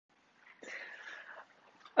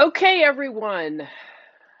Okay, everyone,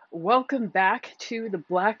 welcome back to the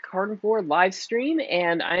Black Carnivore live stream,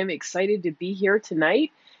 and I'm excited to be here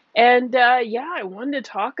tonight. And yeah, I wanted to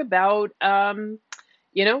talk about, my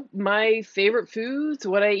favorite foods,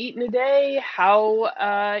 what I eat in a day, how,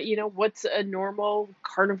 what's a normal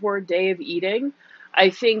carnivore day of eating. I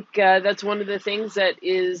think that's one of the things that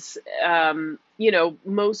is,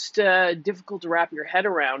 most difficult to wrap your head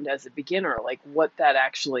around as a beginner, like what that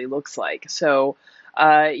actually looks like. So,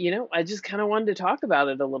 I just kind of wanted to talk about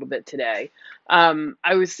it a little bit today.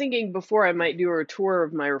 I was thinking before I might do a tour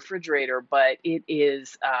of my refrigerator, but it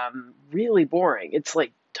is really boring. It's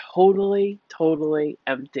like totally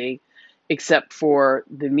empty, except for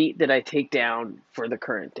the meat that I take down for the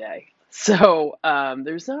current day. So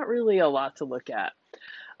there's not really a lot to look at.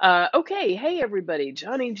 Okay, hey everybody,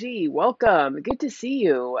 Johnny G, welcome. Good to see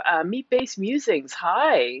you. Meat Based Musings,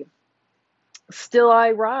 hi. Still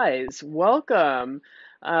I Rise. Welcome.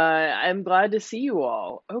 I'm glad to see you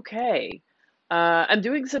all. Okay. I'm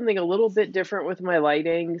doing something a little bit different with my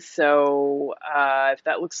lighting, so if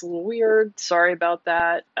that looks a little weird, sorry about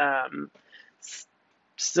that. S-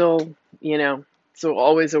 Still, so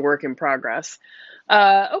always a work in progress.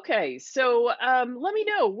 Okay, so let me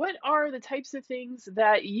know what are the types of things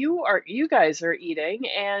that you guys are eating,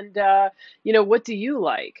 and what do you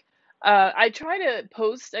like? I try to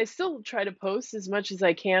post, I still try to post as much as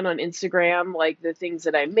I can on Instagram, like the things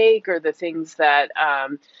that I make or the things that,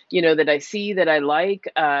 that I see that I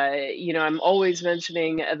like. I'm always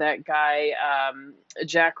mentioning that guy,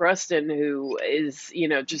 Jack Rustin, who is,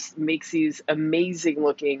 just makes these amazing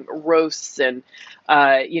looking roasts and,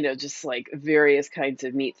 just like various kinds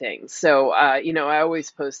of meat things. So, I always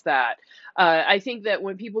post that. I think that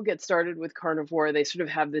when people get started with carnivore, they sort of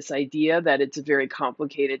have this idea that it's a very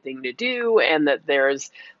complicated thing to do and that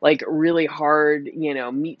there's like really hard,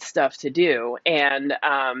 meat stuff to do. And,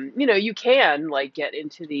 you can like get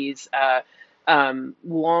into these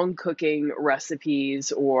long cooking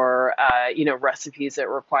recipes or, recipes that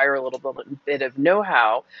require a little bit of know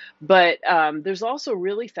how. But there's also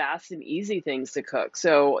really fast and easy things to cook.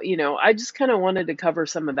 So, I just kind of wanted to cover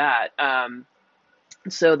some of that.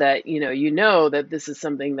 So that you know that this is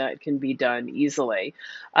something that can be done easily.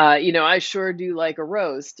 I sure do like a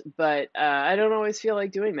roast, but I don't always feel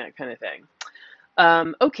like doing that kind of thing.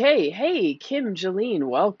 Okay, hey, Kim, Jeline,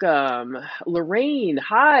 welcome. Lorraine,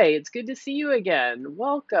 hi, it's good to see you again.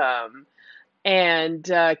 Welcome. And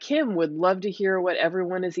Kim would love to hear what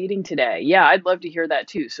everyone is eating today. Yeah, I'd love to hear that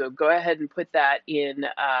too. So go ahead and put that in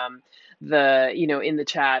in the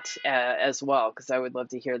chat as well, because I would love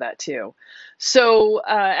to hear that too. So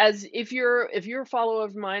as if you're a follower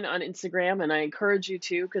of mine on Instagram, and I encourage you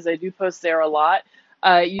to, because I do post there a lot,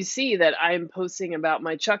 you see that I'm posting about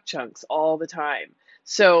my chuck chunks all the time.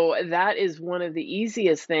 So that is one of the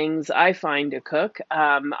easiest things I find to cook.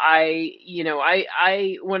 When I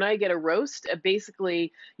get a roast,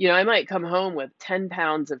 basically, I might come home with 10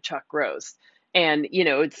 pounds of chuck roast. And,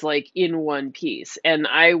 it's like in one piece. And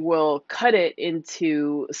I will cut it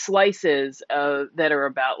into slices that are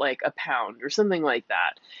about like a pound or something like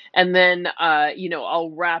that. And then, I'll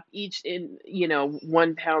wrap each in,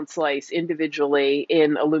 1 pound slice individually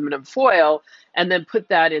in aluminum foil and then put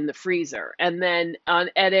that in the freezer. And then at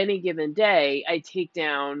any given day, I take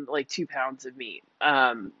down like 2 pounds of meat.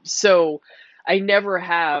 So I never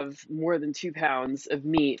have more than 2 pounds of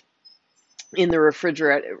meat in the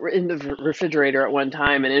refrigerator at one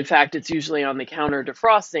time. And in fact, it's usually on the counter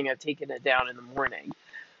defrosting. I've taken it down in the morning.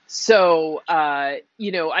 So, I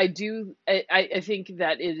think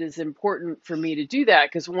that it is important for me to do that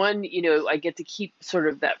because one, I get to keep sort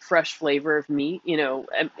of that fresh flavor of meat,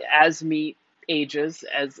 as meat ages,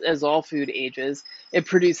 as all food ages, it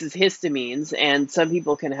produces histamines, and some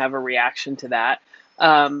people can have a reaction to that.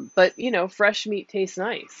 But, fresh meat tastes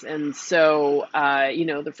nice. And so,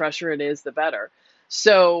 the fresher it is, the better.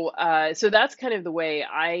 So that's kind of the way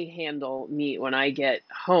I handle meat when I get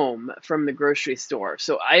home from the grocery store.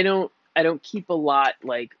 So I don't keep a lot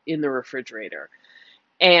like in the refrigerator.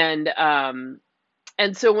 And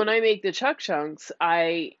so when I make the chuck chunks,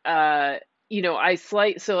 I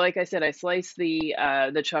slice. So like I said, I slice the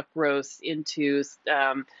chuck roast into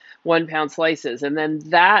 1 pound slices, and then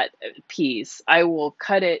that piece I will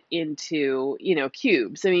cut it into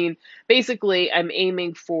cubes. I mean, basically, I'm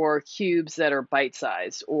aiming for cubes that are bite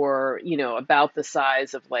sized or about the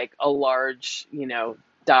size of like a large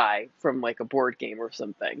die from like a board game or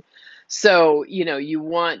something. So, you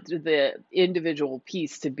want the individual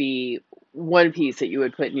piece to be one piece that you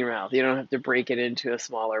would put in your mouth. You don't have to break it into a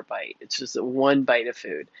smaller bite. It's just one bite of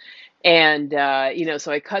food. And,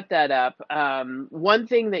 so I cut that up. One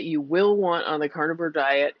thing that you will want on the carnivore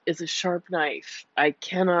diet is a sharp knife. I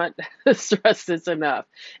cannot stress this enough.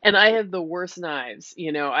 And I have the worst knives.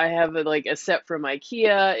 I have like a set from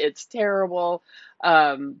IKEA. It's terrible.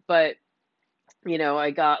 But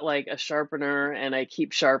I got like a sharpener and I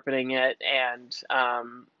keep sharpening it, and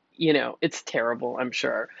it's terrible, I'm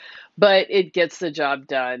sure. But it gets the job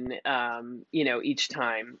done, each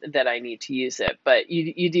time that I need to use it. But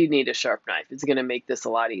you do need a sharp knife. It's going to make this a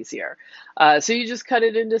lot easier. So you just cut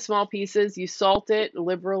it into small pieces, you salt it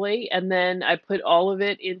liberally, and then I put all of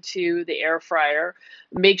it into the air fryer.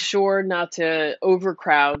 Make sure not to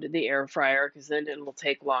overcrowd the air fryer because then it'll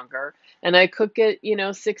take longer, and I cook it,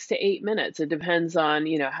 6 to 8 minutes. It depends on,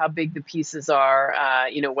 how big the pieces are,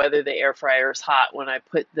 whether the air fryer is hot when I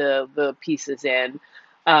put the pieces in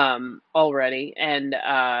already. And,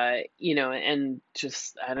 and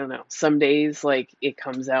just, I don't know, some days like it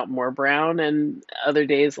comes out more brown and other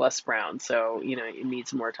days less brown. So, it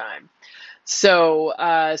needs more time. So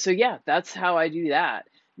yeah, that's how I do that.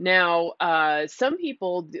 Now, some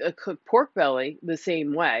people cook pork belly the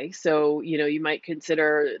same way, so you might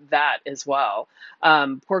consider that as well.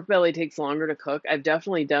 Pork belly takes longer to cook. I've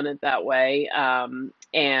definitely done it that way, and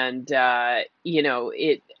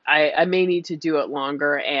it. I may need to do it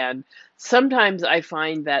longer, and sometimes I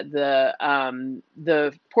find that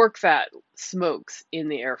the pork fat smokes in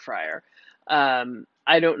the air fryer.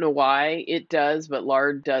 I don't know why it does, but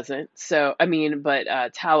lard doesn't. So, I mean, but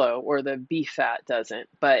tallow or the beef fat doesn't.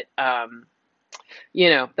 But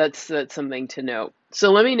that's something to note.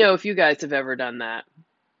 So let me know if you guys have ever done that.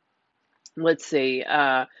 Let's see.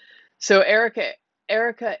 So Erica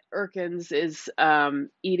Erkins is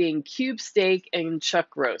eating cube steak and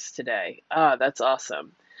chuck roast today. Ah, that's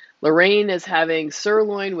awesome. Lorraine is having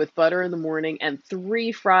sirloin with butter in the morning and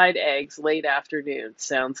 3 fried eggs late afternoon.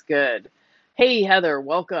 Sounds good. Hey, Heather,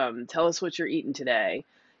 welcome. Tell us what you're eating today.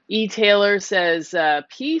 E. Taylor says,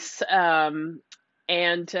 peace, peace to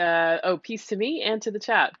me and to the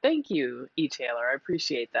chat. Thank you, E. Taylor. I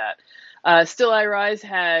appreciate that. Still I Rise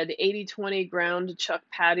had 80/20 ground chuck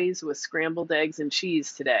patties with scrambled eggs and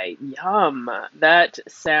cheese today. Yum. That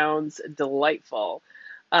sounds delightful.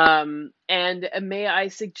 And may I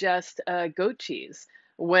suggest goat cheese?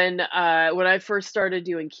 When I first started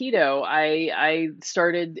doing keto, I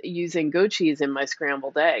started using goat cheese in my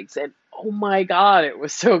scrambled eggs, and oh my God, it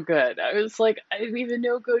was so good. I was like, I didn't even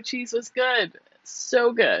know goat cheese was good.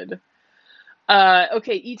 So good.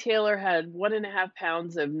 Okay, E. Taylor had 1.5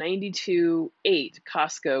 pounds of 92.8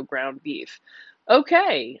 Costco ground beef.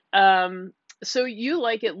 Okay, so you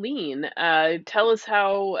like it lean. Tell us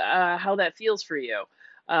how that feels for you.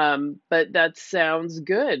 But that sounds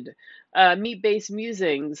good. Meat-based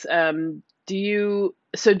musings. Do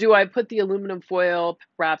I put the aluminum foil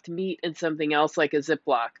wrapped meat in something else like a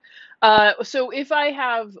Ziploc? So if I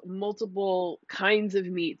have multiple kinds of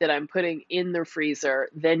meat that I'm putting in the freezer,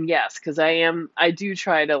 then yes, because I do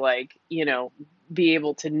try to like, be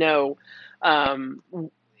able to know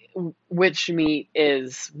which meat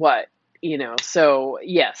is what, So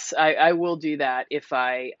yes, I will do that if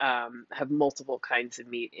I have multiple kinds of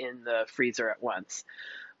meat in the freezer at once.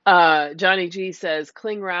 Johnny G says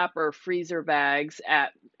cling wrap or freezer bags.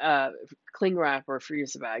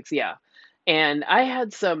 Yeah. And I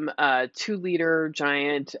had some 2 liter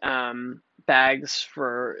giant bags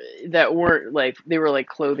for that weren't like they were like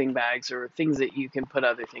clothing bags or things that you can put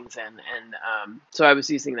other things in. And so I was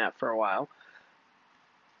using that for a while.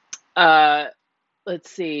 Uh, let's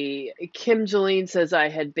see. Kim Jolene says I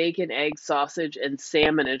had bacon, egg, sausage, and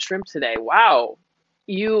salmon and shrimp today. Wow.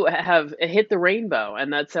 You have hit the rainbow,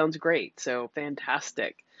 and that sounds great. So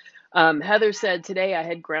fantastic. Heather said today I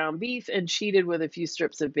had ground beef and cheated with a few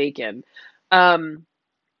strips of bacon. Um,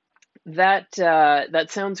 that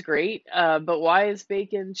sounds great. But why is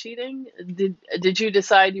bacon cheating? Did you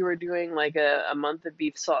decide you were doing like a month of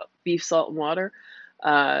beef salt and water?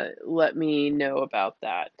 Let me know about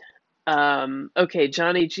that. Okay,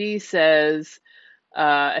 Johnny G says,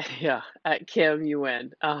 yeah, at Kim, you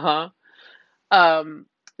win. Uh-huh. Um,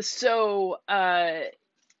 so,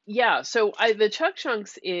 yeah, so the Chuck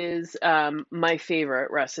Chunks is my favorite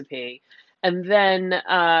recipe. And then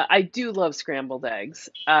I do love scrambled eggs.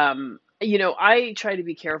 I try to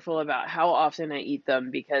be careful about how often I eat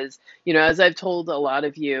them because, as I've told a lot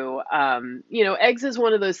of you, eggs is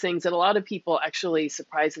one of those things that a lot of people actually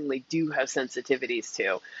surprisingly do have sensitivities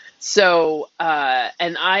to. So,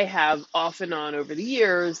 and I have off and on over the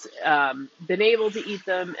years been able to eat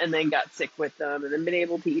them and then got sick with them and then been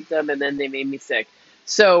able to eat them and then they made me sick.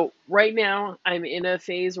 So right now I'm in a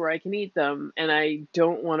phase where I can eat them and I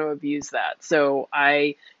don't want to abuse that. So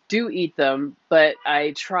I do eat them, but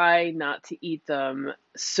I try not to eat them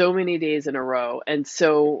so many days in a row and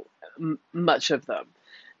so much of them.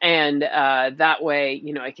 And that way,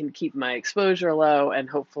 I can keep my exposure low and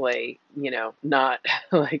hopefully, not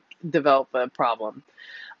like develop a problem.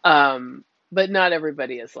 But not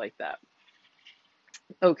everybody is like that.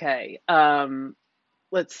 Okay.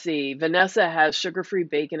 Let's see. Vanessa has sugar-free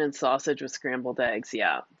bacon and sausage with scrambled eggs.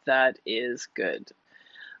 Yeah, that is good.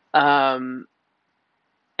 Um,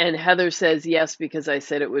 And Heather says yes because I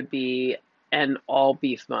said it would be an all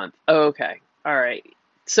beef month. Okay. All right.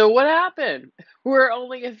 So what happened? We're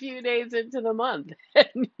only a few days into the month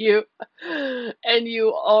and you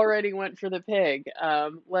already went for the pig.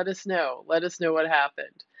 Let us know. Let us know what happened.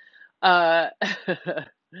 Uh,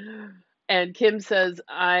 and Kim says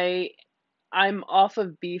I'm off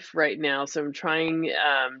of beef right now, so I'm trying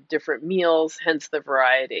different meals, hence the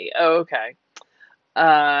variety. Oh, okay.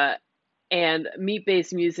 Uh, and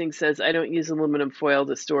Meat-Based Musing says, I don't use aluminum foil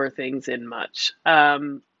to store things in much.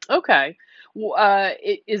 Okay.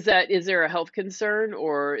 Is there a health concern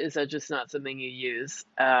or is that just not something you use?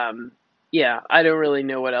 Yeah, I don't really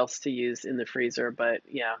know what else to use in the freezer, but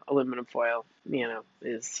yeah, aluminum foil,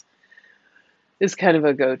 is kind of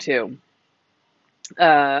a go-to.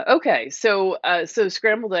 Okay, so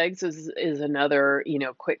scrambled eggs is another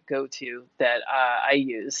quick go-to that I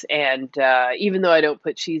use, and even though I don't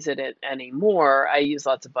put cheese in it anymore, I use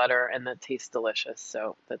lots of butter, and that tastes delicious,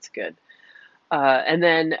 so that's good. And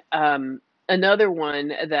then another one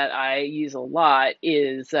that I use a lot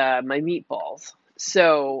is my meatballs.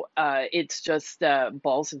 So it's just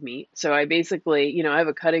balls of meat. So I basically, I have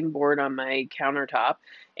a cutting board on my countertop,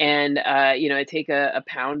 and I take a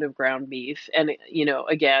pound of ground beef, and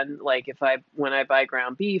again, like if I when I buy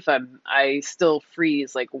ground beef, I still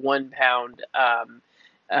freeze like 1 pound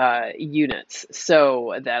units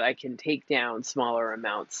so that I can take down smaller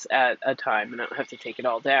amounts at a time, and I don't have to take it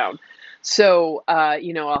all down. So,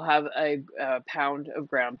 I'll have a pound of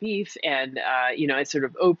ground beef, and I sort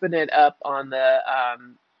of open it up on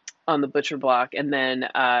the butcher block, and then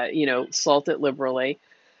salt it liberally,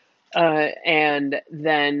 and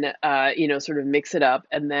then sort of mix it up,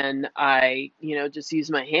 and then I just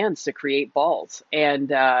use my hands to create balls, and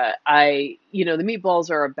the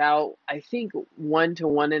meatballs are about I think 1 to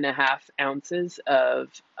 1.5 ounces of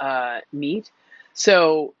meat,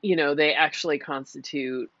 so they actually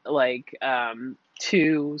constitute like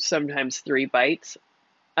two, sometimes three bites.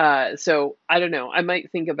 So I don't know. I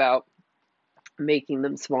might think about making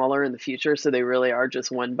them smaller in the future so they really are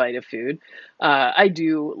just one bite of food. I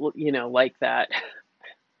do, like that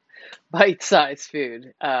bite-sized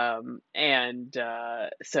food. And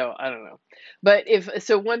so I don't know. But if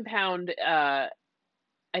so 1 pound, I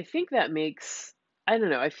think that makes, I don't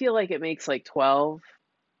know, I feel like it makes like 12,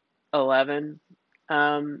 11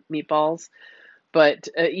 meatballs. But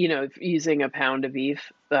using a pound of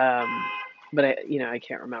beef, but I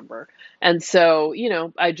can't remember. And so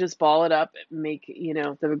I just ball it up, make the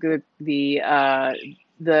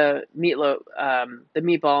meatloaf, the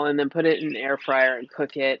meatball, and then put it in an air fryer and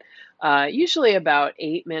cook it. Usually about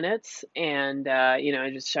 8 minutes, and I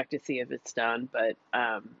just check to see if it's done. But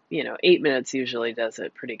 8 minutes usually does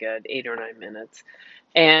it pretty good, 8 or 9 minutes,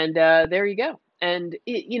 and there you go. And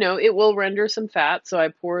it will render some fat, so I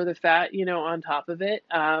pour the fat, on top of it.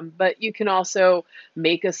 But you can also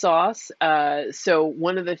make a sauce. So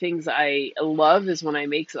one of the things I love is when I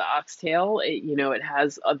make the oxtail, it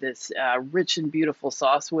has this rich and beautiful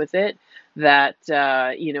sauce with it that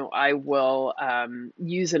I will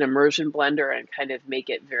use an immersion blender and kind of make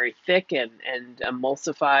it very thick and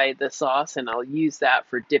emulsify the sauce, and I'll use that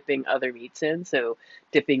for dipping other meats in. So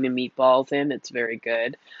dipping the meatballs in, it's very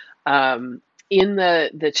good. In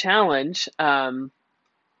the challenge, some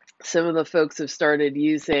of the folks have started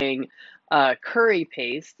using curry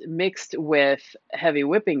paste mixed with heavy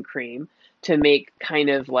whipping cream to make kind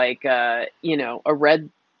of like a red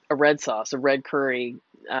sauce, a red curry,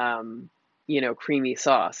 creamy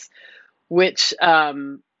sauce, which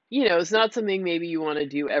it's not something maybe you want to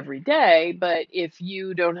do every day, but if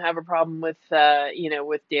you don't have a problem with,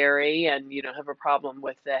 with dairy and you don't have a problem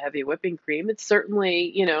with the heavy whipping cream, it's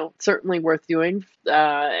certainly, certainly worth doing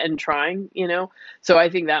and trying, So I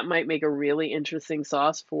think that might make a really interesting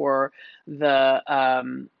sauce for the,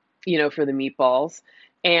 for the meatballs.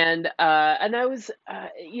 And I was,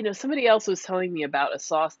 somebody else was telling me about a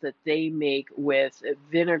sauce that they make with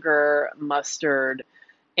vinegar, mustard,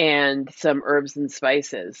 and some herbs and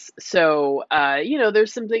spices. So,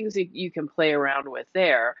 there's some things you can play around with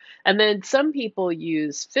there. And then some people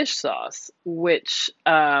use fish sauce, which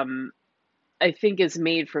I think is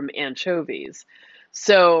made from anchovies.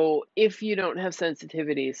 So, if you don't have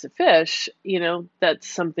sensitivities to fish, that's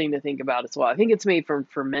something to think about as well. I think it's made from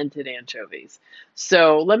fermented anchovies.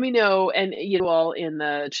 So, let me know, and all in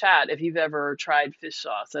the chat if you've ever tried fish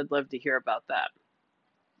sauce. I'd love to hear about that.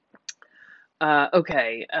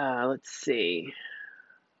 Okay, let's see.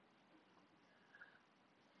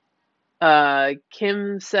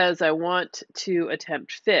 Kim says, I want to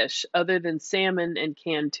attempt fish other than salmon and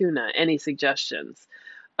canned tuna. Any suggestions?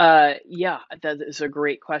 Yeah, that is a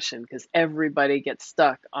great question because everybody gets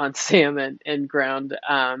stuck on salmon and ground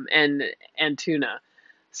and tuna.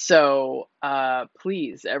 So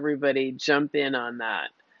please, everybody, jump in on that.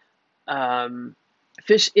 Um,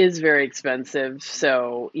 Fish is very expensive,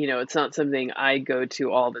 so it's not something I go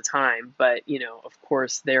to all the time. But of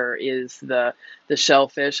course, there is the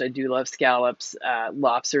shellfish. I do love scallops.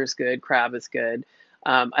 Lobster is good. Crab is good.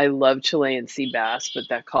 I love Chilean sea bass, but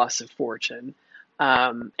that costs a fortune.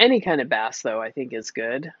 Any kind of bass, though, I think is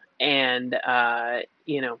good. And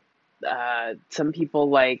some people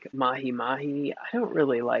like mahi mahi. I don't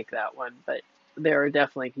really like that one, but there are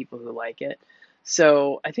definitely people who like it.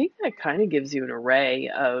 So I think that kind of gives you an array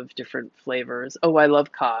of different flavors. Oh, I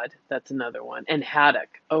love cod. That's another one. And haddock.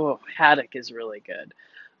 Oh, haddock is really good.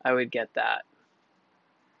 I would get that.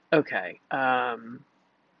 Okay.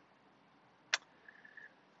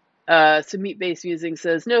 So meat-based musing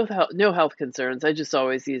says no health concerns. I just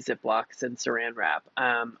always use Ziplocs and Saran wrap.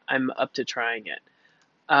 I'm up to trying it.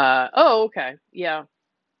 Oh, okay. Yeah.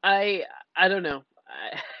 I I don't know.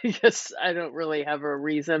 I guess I don't really have a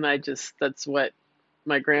reason. That's what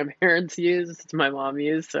my grandparents used, my mom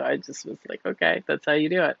used, so I just was like, okay, that's how you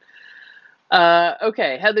do it.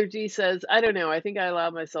 Okay, Heather G says, I don't know. I think I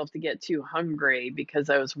allowed myself to get too hungry because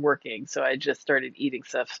I was working, so I just started eating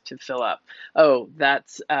stuff to fill up. Oh,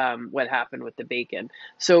 that's what happened with the bacon.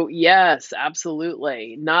 So yes,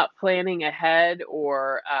 absolutely. Not planning ahead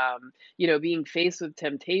or being faced with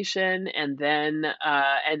temptation and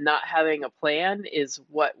not having a plan is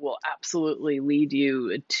what will absolutely lead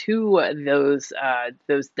you to those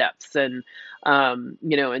depths and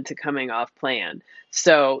into coming off plan.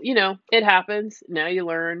 So, it happens. Now you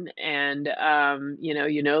learn, and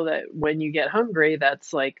you know that when you get hungry,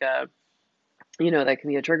 that's like that can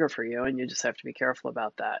be a trigger for you, and you just have to be careful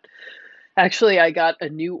about that. Actually, I got a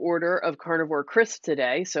new order of Carnivore crisp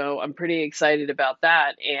today, so I'm pretty excited about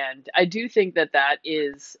that. And I do think that that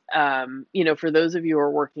is, for those of you who are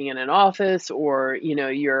working in an office or,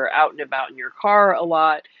 you're out and about in your car a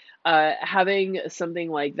lot, having something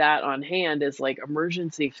like that on hand as like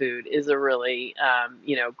emergency food is a really,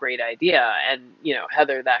 great idea. And,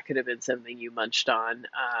 Heather, that could have been something you munched on,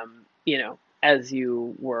 as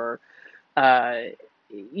you were, uh,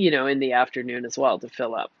 in the afternoon as well to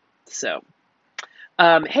fill up. So.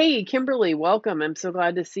 Hey, Kimberly, welcome. I'm so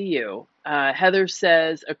glad to see you. Heather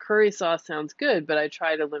says a curry sauce sounds good, but I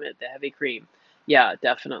try to limit the heavy cream. Yeah,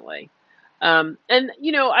 definitely. And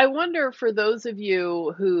I wonder for those of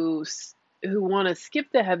you who want to skip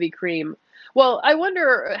the heavy cream. Well, I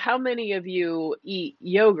wonder how many of you eat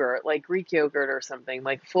yogurt, like Greek yogurt or something,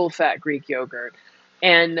 like full fat Greek yogurt,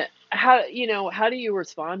 and how do you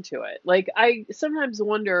respond to it? Like I sometimes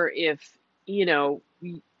wonder if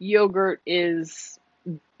yogurt is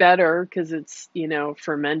better because it's,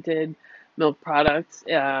 fermented milk products.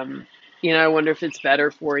 I wonder if it's better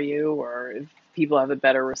for you or if people have a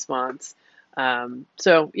better response.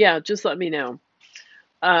 So yeah, just let me know.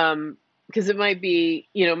 Because it might be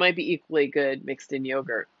equally good mixed in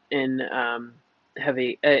yogurt in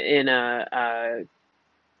heavy in a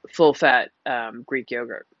full fat Greek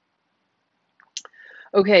yogurt.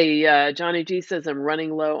 Okay, Johnny G says I'm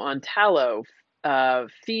running low on tallow.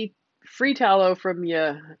 Free tallow from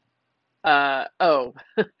you. Oh,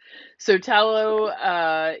 so tallow,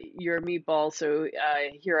 your meatball. So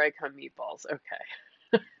here I come, meatballs.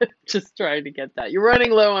 Okay, just trying to get that. You're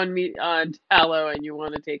running low on meat on tallow, and you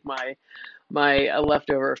want to take my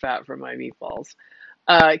leftover fat from my meatballs.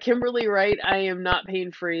 Kimberly Wright, I am not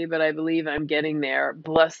pain free, but I believe I'm getting there.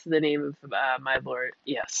 Bless the name of my Lord.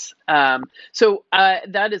 Yes. So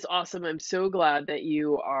that is awesome. I'm so glad that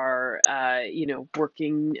you are,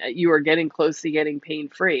 working, you are getting close to getting pain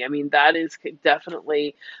free. I mean, that is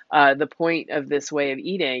definitely the point of this way of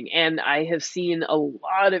eating. And I have seen a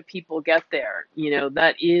lot of people get there.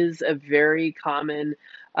 That is a very common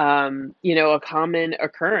a common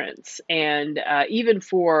occurrence. And even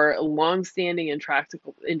for longstanding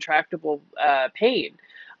intractable pain,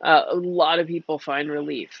 a lot of people find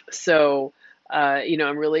relief. So,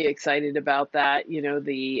 I'm really excited about that.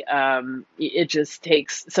 It just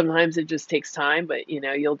takes, sometimes it just takes time, but,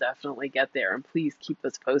 you'll definitely get there. And please keep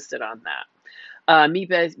us posted on that.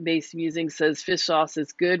 Meat-based musing says fish sauce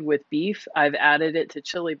is good with beef. I've added it to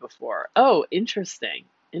chili before. Oh, interesting.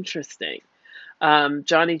 Interesting.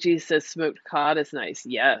 Johnny G says smoked cod is nice.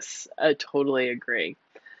 Yes, I totally agree.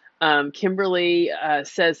 Kimberly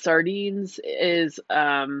says sardines is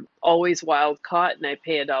always wild caught, and I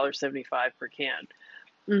pay $1.75 per can.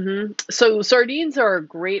 So sardines are a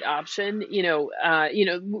great option.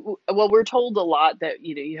 Well, we're told a lot that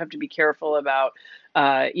you have to be careful about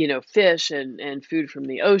fish and food from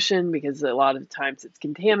the ocean because a lot of times it's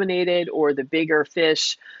contaminated, or the bigger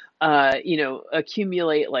fish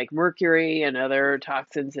accumulate like mercury and other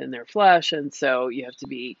toxins in their flesh, and so you have to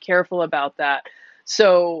be careful about that.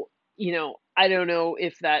 So, I don't know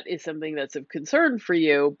if that is something that's of concern for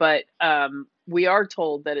you, but we are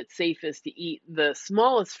told that it's safest to eat the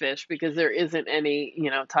smallest fish because there isn't any,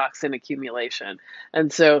 toxin accumulation.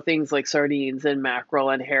 And so things like sardines and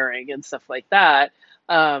mackerel and herring and stuff like that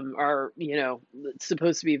are,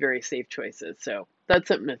 supposed to be very safe choices. So that's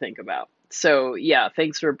something to think about. So yeah,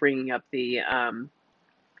 thanks for bringing up the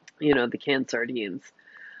canned sardines.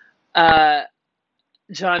 Uh,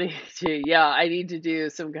 Johnny G, yeah, I need to do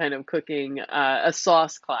some kind of cooking, a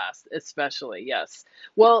sauce class, especially. Yes.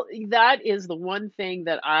 Well, that is the one thing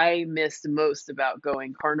that I missed most about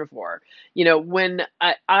going carnivore. When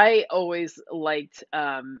I always liked,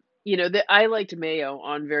 that I liked mayo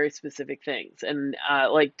on very specific things, and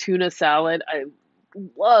like tuna salad, I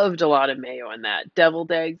loved a lot of mayo in that.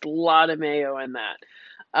 Deviled eggs, a lot of mayo in that.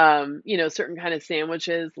 Certain kind of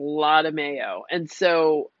sandwiches, a lot of mayo. And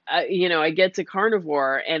so, I get to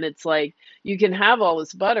carnivore and it's like you can have all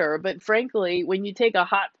this butter, but frankly, when you take a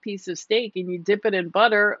hot piece of steak and you dip it in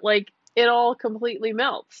butter, like it all completely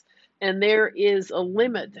melts. And there is a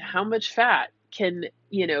limit to how much fat can,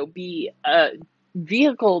 be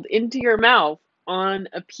vehicled into your mouth on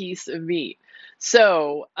a piece of meat.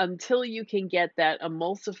 So until you can get that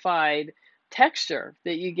emulsified texture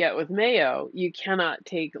that you get with mayo, you cannot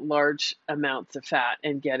take large amounts of fat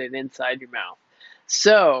and get it inside your mouth.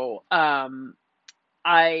 So,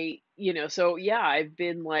 so yeah, I've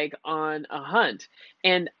been like on a hunt,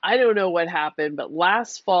 and I don't know what happened, but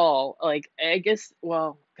last fall, like I guess,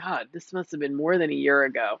 well, God, this must have been more than a year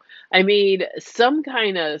ago. I made some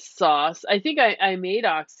kind of sauce. I think I made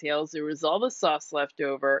oxtails. There was all the sauce left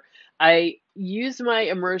over. I used my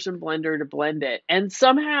immersion blender to blend it, and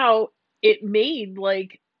somehow it made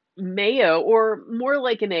like mayo, or more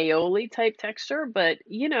like an aioli type texture, but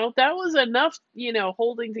that was enough,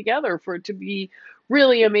 holding together for it to be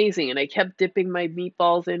really amazing. And I kept dipping my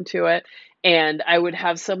meatballs into it, and I would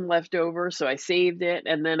have some left over, so I saved it,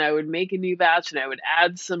 and then I would make a new batch and I would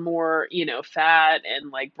add some more, fat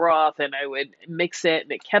and like broth, and I would mix it,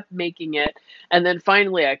 and it kept making it. And then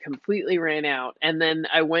finally I completely ran out, and then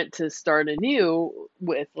I went to start anew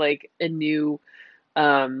with like a new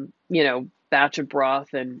batch of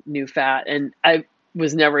broth and new fat, and I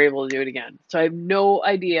was never able to do it again. So I have no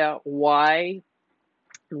idea why,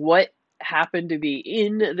 what happened to be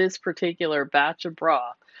in this particular batch of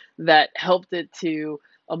broth that helped it to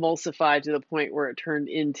emulsify to the point where it turned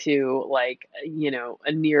into like,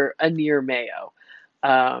 a near mayo.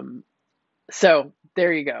 Um, so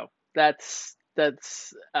there you go. That's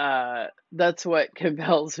what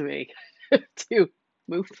compels me to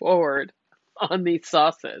move forward on these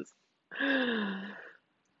sauces.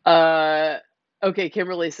 Uh, okay,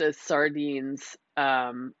 Kimberly says sardines.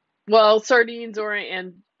 Well, sardines or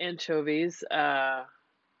anchovies, and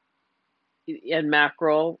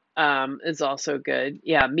mackerel, is also good.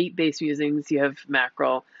 Yeah, meat-based musings, you have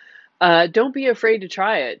mackerel. Don't be afraid to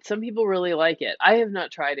try it. Some people really like it. I have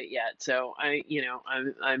not tried it yet, so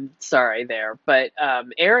I'm sorry there. But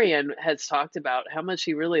Arian has talked about how much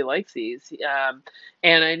he really likes these,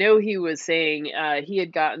 and I know he was saying he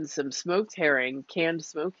had gotten some smoked herring, canned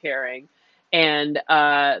smoked herring, and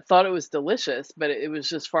thought it was delicious, but it was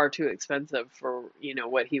just far too expensive for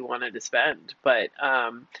what he wanted to spend. But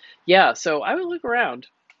yeah, so I would look around.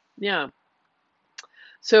 Yeah.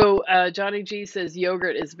 So Johnny G says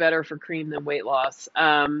yogurt is better for cream than weight loss.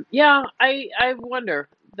 Yeah, I wonder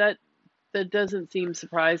that that doesn't seem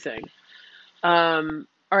surprising. All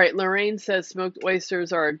right, Lorraine says smoked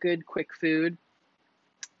oysters are a good quick food,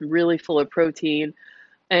 really full of protein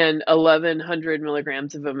and 1100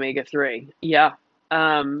 milligrams of omega-3. Yeah.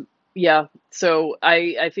 Yeah. So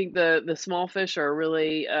I think the small fish are a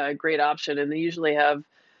really great option, and they usually have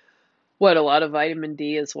what, a lot of vitamin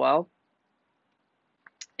D as well.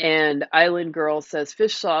 And Island Girl says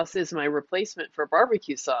fish sauce is my replacement for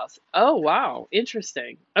barbecue sauce. Oh, wow.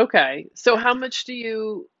 Interesting. Okay. So how much do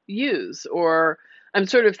you use? Or I'm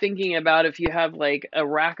sort of thinking about if you have like a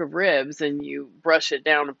rack of ribs and you brush it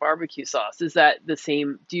down with barbecue sauce, is that the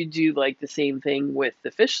same? Do you do like the same thing with the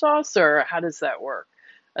fish sauce, or how does that work?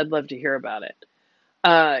 I'd love to hear about it.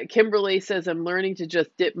 Kimberly says, I'm learning to just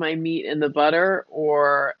dip my meat in the butter,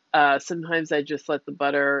 or sometimes I just let the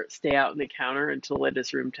butter stay out on the counter until it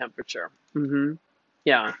is room temperature.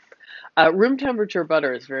 Yeah. Room temperature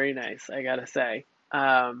butter is very nice, I gotta say.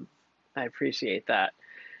 I appreciate that.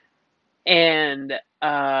 And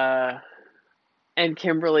and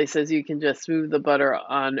Kimberly says you can just smooth the butter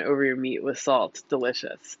on over your meat with salt.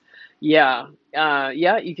 Delicious. Yeah.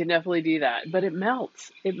 Yeah, you can definitely do that. But it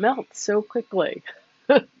melts. It melts so quickly.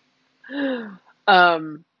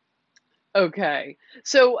 Um, okay.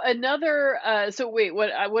 So another, so wait,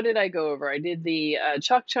 what did I go over? I did the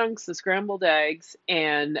chuck chunks, the scrambled eggs,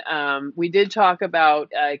 and we did talk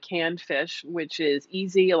about canned fish, which is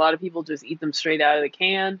easy. A lot of people just eat them straight out of the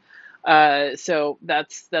can. So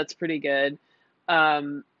that's pretty good.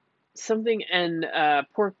 Um, something and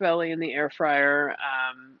pork belly in the air fryer.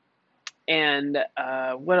 And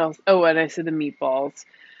what else? Oh, and I said the meatballs.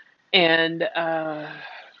 And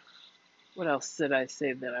what else did I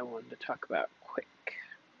say that I wanted to talk about quick?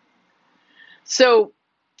 So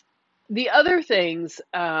the other things,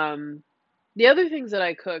 the other things that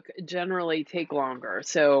I cook generally take longer.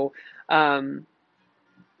 So um,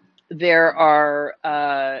 there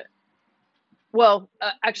are, well,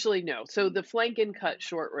 actually no. So the flank and cut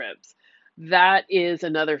short ribs, that is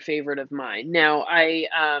another favorite of mine. Now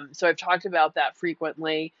so I've talked about that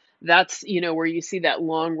frequently. That's, where you see that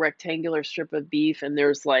long rectangular strip of beef and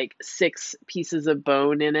there's like six pieces of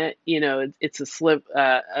bone in it. It's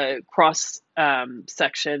a cross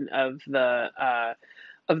section of the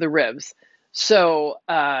ribs. So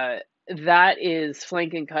that is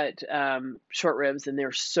flank and cut short ribs, and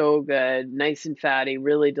they're so good, nice and fatty,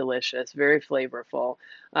 really delicious, very flavorful.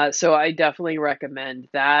 So I definitely recommend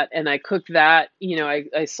that. And I cook that,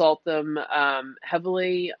 I salt them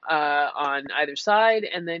heavily on either side,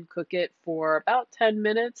 and then cook it for about 10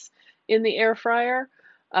 minutes in the air fryer.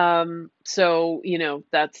 So,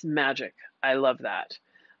 that's magic. I love that.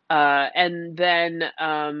 And then,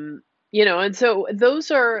 and so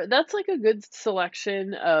that's like a good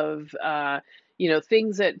selection of,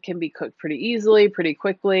 things that can be cooked pretty easily, pretty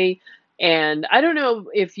quickly. And I don't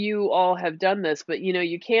know if you all have done this, but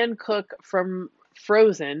you can cook from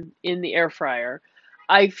frozen in the air fryer.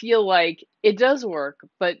 I feel like it does work,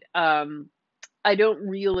 but I don't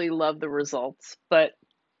really love the results. But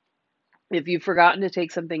if you've forgotten to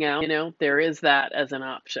take something out, there is that as an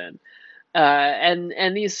option.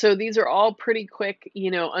 And these are all pretty quick,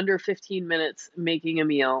 under 15 minutes making a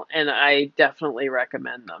meal, and I definitely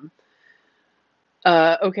recommend them.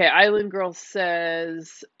 Okay, Island Girl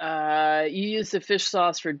says you use the fish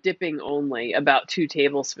sauce for dipping only, about 2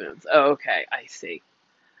 tablespoons. Oh, okay, I see.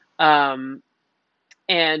 Um,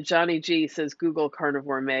 and Johnny G says Google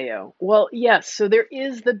carnivore mayo. Well, yes, so there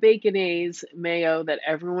is the Baconaise mayo that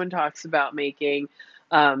everyone talks about making.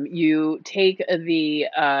 You take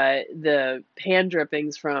the pan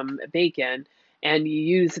drippings from bacon and you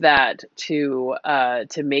use that to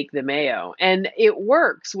make the mayo, and it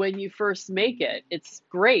works when you first make it. It's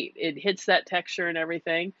great. It hits that texture and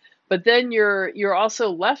everything. But then you're also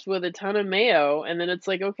left with a ton of mayo, and then it's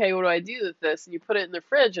like, okay, what do I do with this? And you put it in the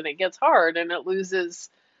fridge, and it gets hard, and it loses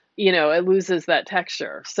that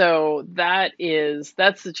texture. So that's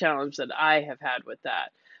the challenge that I have had with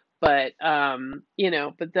that. But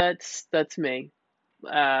but that's me.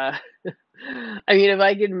 Uh, I mean, if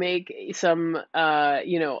I could make a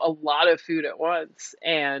lot of food at once,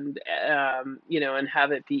 and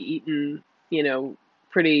have it be eaten,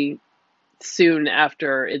 pretty soon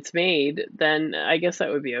after it's made, then I guess that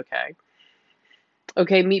would be okay.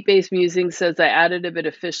 Okay, Meat Based Musing says I added a bit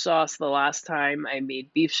of fish sauce the last time I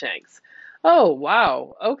made beef shanks. Oh,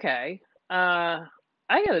 wow. Okay. Uh,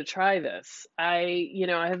 I gotta try this. I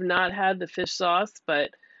have not had the fish sauce, but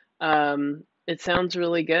it sounds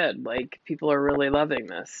really good. Like people are really loving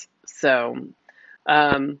this. So,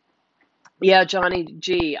 um, Yeah, Johnny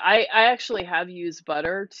G. I actually have used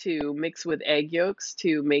butter to mix with egg yolks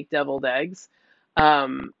to make deviled eggs.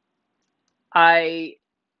 Um, I,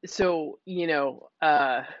 so,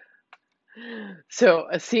 so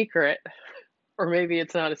a secret, or maybe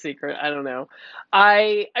it's not a secret, I don't know.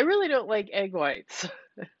 I really don't like egg whites.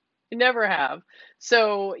 I never have.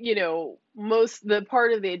 So, most the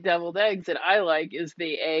part of the deviled eggs that I like is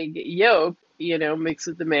the egg yolk, mixed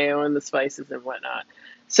with the mayo and the spices and whatnot.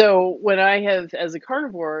 So when I have, as a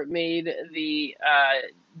carnivore, made the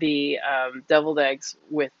deviled eggs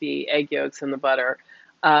with the egg yolks and the butter,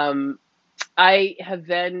 um, I have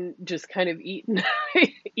then just kind of eaten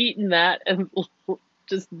eaten that and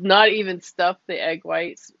just not even stuffed the egg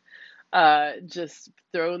whites, just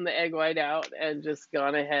thrown the egg white out and just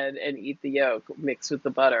gone ahead and eat the yolk mixed with the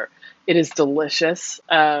butter. It is delicious.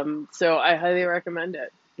 So I highly recommend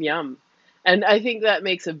it. Yum. And I think that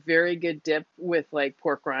makes a very good dip with like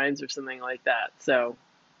pork rinds or something like that. So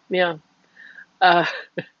yeah. Uh,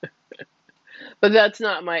 but that's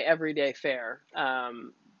not my everyday fare.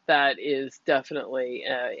 That is definitely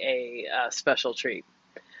a special treat.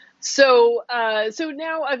 So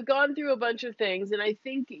now I've gone through a bunch of things, and I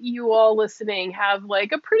think you all listening have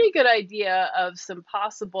like a pretty good idea of some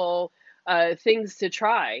possible things to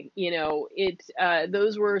try.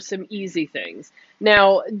 Those were some easy things.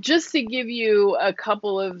 Now, just to give you a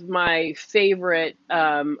couple of my favorite,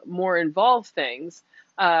 more involved things.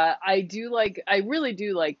 I really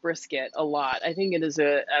do like brisket a lot. I think it is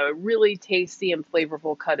a really tasty and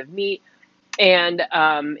flavorful cut of meat. And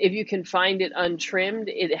if you can find it untrimmed,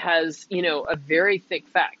 it has, a very thick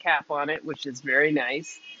fat cap on it, which is very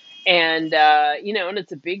nice. And and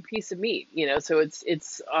it's a big piece of meat, so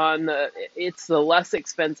it's the less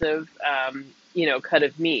expensive cut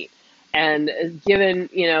of meat. And given,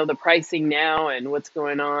 the pricing now and what's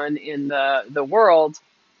going on in the world,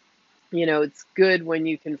 it's good when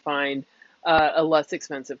you can find a less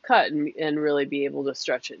expensive cut and really be able to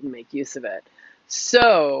stretch it and make use of it.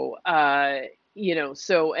 So, and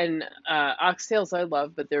oxtails I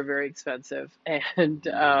love, but they're very expensive. And,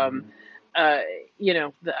 uh,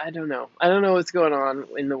 I don't know. I don't know what's going on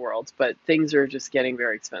in the world, but things are just getting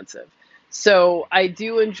very expensive. So I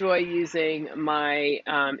do enjoy using my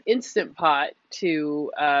Instant Pot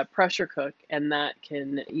to pressure cook, and that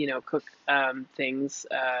can, cook things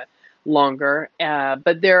longer.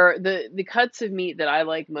 But the cuts of meat that I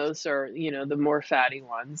like most are, the more fatty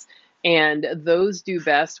ones. And those do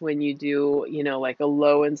best when you do, like a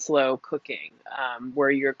low and slow cooking, where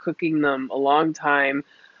you're cooking them a long time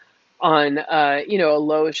on, a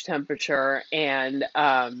lowish temperature. And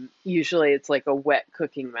usually it's like a wet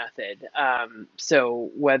cooking method. So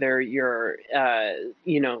whether you're,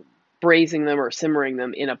 braising them or simmering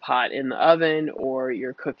them in a pot in the oven, or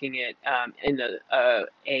you're cooking it in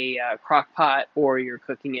a crock pot, or you're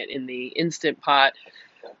cooking it in the instant pot,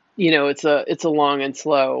 it's a long and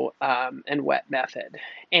slow and wet method,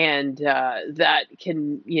 and that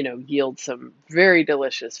can yield some very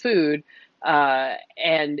delicious food,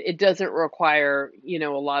 and it doesn't require a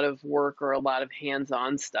lot of work or a lot of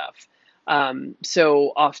hands-on stuff.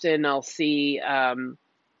 So often I'll see,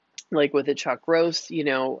 like with a chuck roast,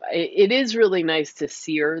 it is really nice to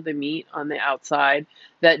sear the meat on the outside.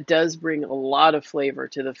 That does bring a lot of flavor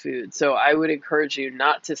to the food. So I would encourage you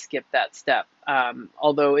not to skip that step.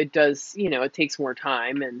 Although it does, it takes more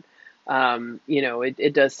time, and,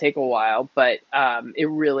 it does take a while, but it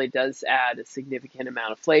really does add a significant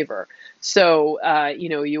amount of flavor. So,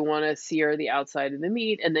 you want to sear the outside of the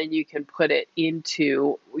meat, and then you can put it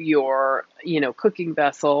into your, cooking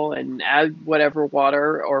vessel and add whatever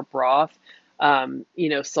water or broth,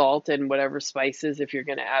 salt and whatever spices, if you're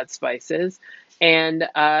going to add spices, and,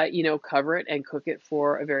 cover it and cook it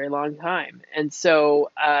for a very long time. And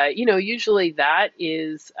so, usually that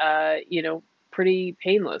is, pretty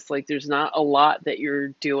painless. Like there's not a lot that you're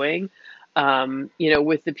doing.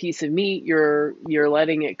 With the piece of meat, you're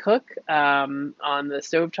letting it cook on the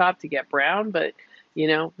stovetop to get brown, but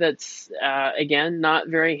that's again not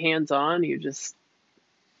very hands-on. You just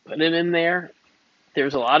put it in there.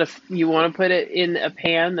 There's a lot of You want to put it in a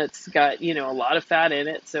pan that's got a lot of fat in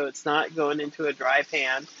it, so it's not going into a dry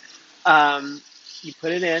pan. Um, you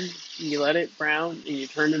put it in, you let it brown, and you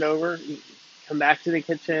turn it over. You come back to the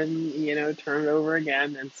kitchen, turn it over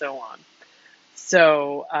again, and so on.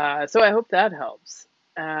 So I hope that helps.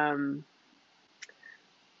 Um,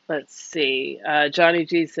 let's see. Johnny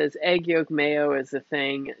G says egg yolk mayo is a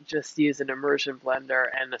thing. Just use an immersion blender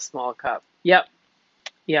and a small cup. Yep.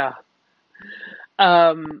 Yeah.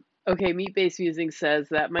 Okay. Meat based musing says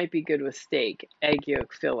that might be good with steak. Egg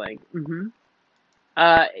yolk filling.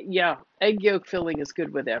 Yeah, egg yolk filling is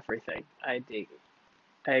good with everything. I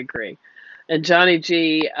agree. And Johnny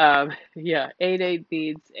G, yeah, 8A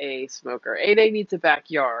needs a smoker. 8A needs a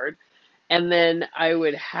backyard. And then I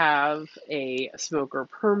would have a smoker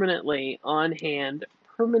permanently on hand,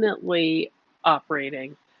 permanently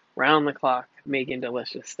operating round the clock, making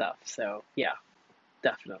delicious stuff. So, yeah,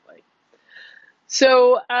 definitely.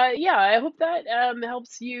 So, yeah, I hope that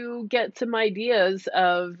helps you get some ideas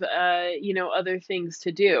of, other things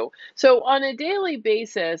to do. So, on a daily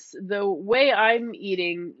basis, the way I'm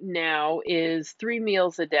eating now is 3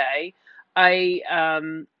 meals a day. I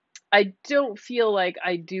I don't feel like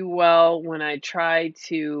I do well when I try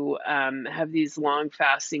to have these long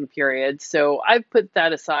fasting periods. So, I've put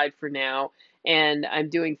that aside for now, and I'm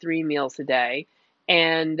doing 3 meals a day.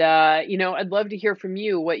 And I'd love to hear from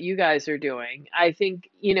you what you guys are doing. I think,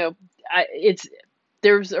 it's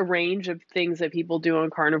there's a range of things that people do on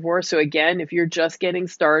carnivore. So again, if you're just getting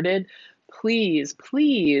started, please,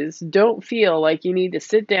 please don't feel like you need to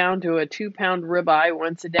sit down to a 2 pound ribeye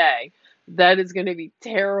once a day. That is going to be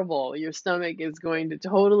terrible. Your stomach is going to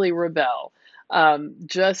totally rebel.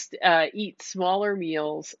 Just eat smaller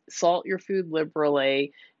meals, salt your food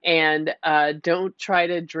liberally, and don't try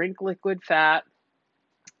to drink liquid fat.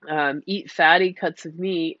 Eat fatty cuts of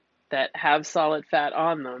meat that have solid fat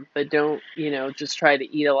on them, but don't, just try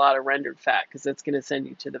to eat a lot of rendered fat because that's going to send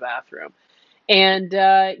you to the bathroom. And,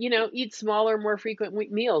 eat smaller, more frequent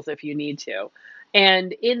meals if you need to.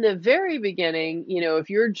 And in the very beginning, if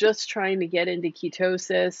you're just trying to get into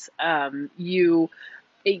ketosis, you're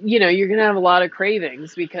going to have a lot of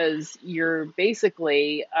cravings because you're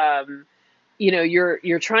basically,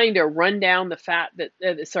 you're trying to run down the fat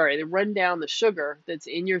run down the sugar that's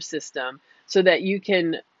in your system so that you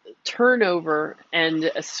can turn over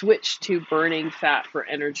and switch to burning fat for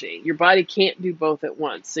energy. Your body can't do both at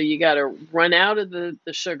once. So you got to run out of the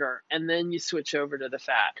sugar and then you switch over to the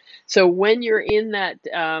fat. So when you're in that,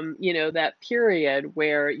 that period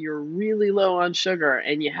where you're really low on sugar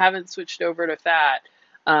and you haven't switched over to fat,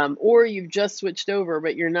 or you've just switched over,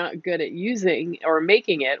 but you're not good at using or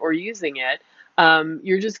making it or using it,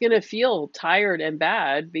 you're just going to feel tired and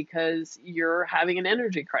bad because you're having an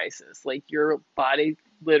energy crisis. Like your body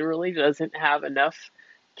literally doesn't have enough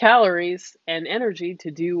calories and energy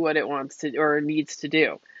to do what it wants to or needs to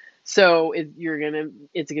do. So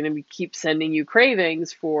it's gonna keep sending you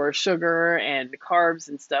cravings for sugar and carbs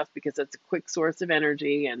and stuff because that's a quick source of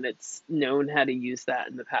energy and it's known how to use that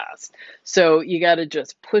in the past. So you got to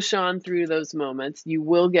just push on through those moments. You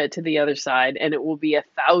will get to the other side and it will be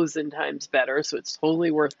 1,000 times better. So it's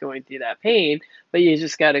totally worth going through that pain, but you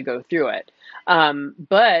just got to go through it.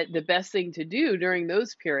 But the best thing to do during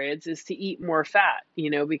those periods is to eat more fat,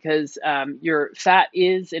 because your fat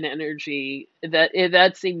is an energy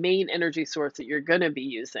that's the main energy source that you're going to be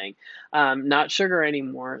using, not sugar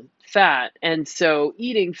anymore, fat. And so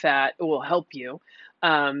eating fat will help you.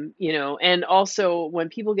 And also when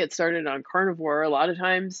people get started on carnivore, a lot of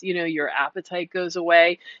times, your appetite goes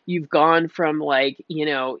away. You've gone from like,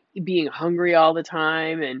 being hungry all the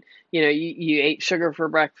time and you ate sugar for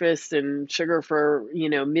breakfast and sugar for,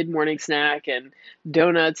 mid-morning snack and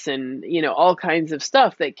donuts and, all kinds of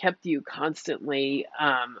stuff that kept you constantly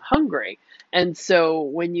hungry. And so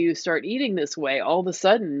when you start eating this way, all of a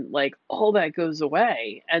sudden, like all that goes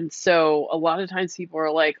away. And so a lot of times people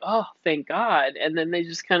are like, oh, thank God. And then they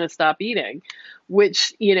just kind of stop eating,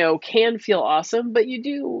 which, can feel awesome, but you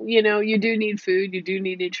do need food, you do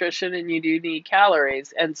need nutrition, and you do need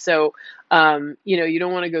calories. And so you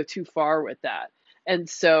don't want to go too far with that. And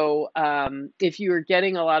so, if you are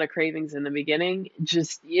getting a lot of cravings in the beginning,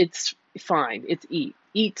 it's fine. It's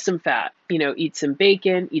eat some fat, eat some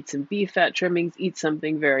bacon, eat some beef fat trimmings, eat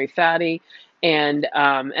something very fatty, and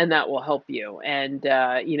that will help you. And,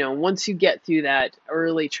 once you get through that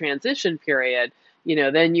early transition period,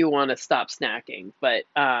 then you want to stop snacking. But,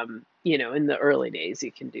 in the early days,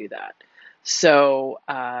 you can do that. So,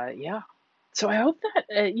 yeah. So I hope that,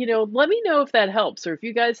 let me know if that helps, or if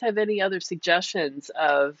you guys have any other suggestions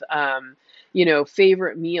of,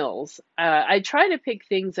 favorite meals. I try to pick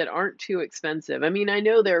things that aren't too expensive. I mean, I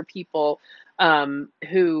know there are people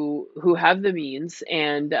who have the means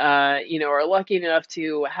and, are lucky enough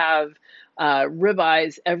to have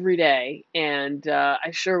ribeyes every day, and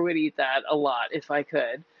I sure would eat that a lot if I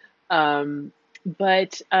could. Um,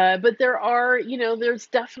 but there are, there's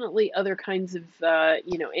definitely other kinds of,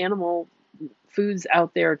 animal foods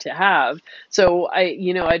out there to have. So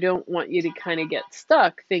I don't want you to kind of get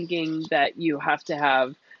stuck thinking that you have to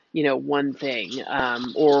have, one thing,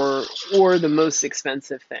 or the most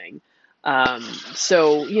expensive thing.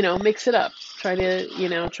 So, mix it up. Try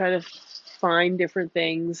to find different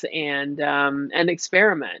things and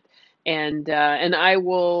experiment. And I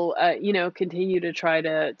will, continue to try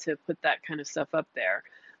to put that kind of stuff up there,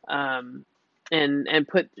 um, and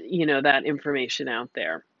put that information out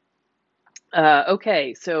there.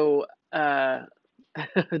 Okay, so uh,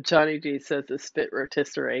 Johnny G says the spit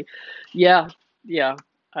rotisserie. Yeah, yeah,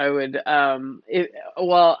 I would.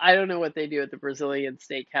 Well, I don't know what they do at the Brazilian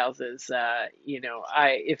steakhouses. I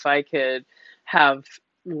if I could have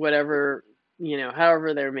whatever,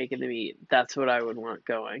 however they're making the meat, that's what I would want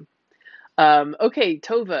going. Okay,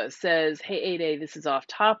 Tova says, "Hey, 8A, this is off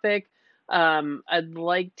topic. I'd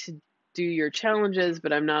like to do your challenges,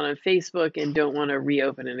 but I'm not on Facebook and don't want to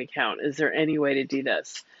reopen an account. Is there any way to do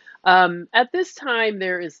this?" At this time,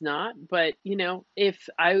 there is not, but if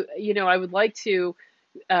I would like to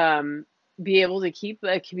um, be able to keep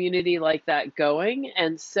a community like that going.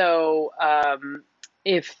 And so,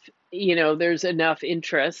 if there's enough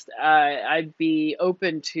interest, I'd be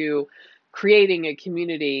open to creating a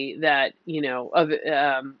community that of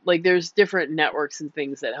like there's different networks and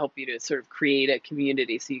things that help you to sort of create a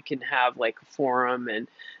community, so you can have like a forum and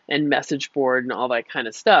message board and all that kind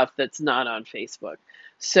of stuff that's not on Facebook.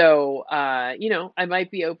 So I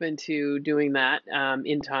might be open to doing that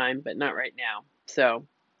in time, but not right now. So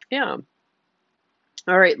yeah.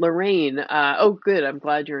 All right, Lorraine. Oh, good. I'm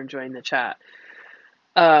glad you're enjoying the chat.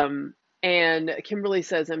 Um, and Kimberly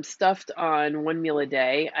says, I'm stuffed on one meal a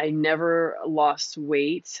day. I never lost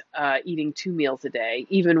weight eating 2 meals a day.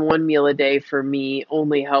 Even one meal a day for me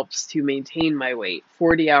only helps to maintain my weight.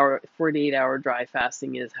 48-hour dry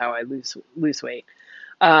fasting is how I lose weight.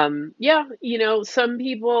 Yeah, some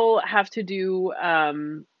people have to do,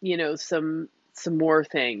 some more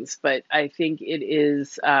things, but I think it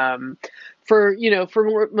is, for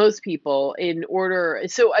most people in order.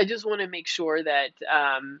 So I just want to make sure that,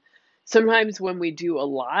 sometimes when we do a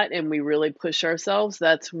lot and we really push ourselves,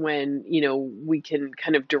 that's when, we can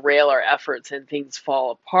kind of derail our efforts and things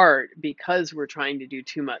fall apart because we're trying to do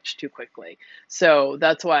too much too quickly. So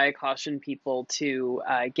that's why I caution people to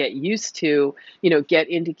get used to, get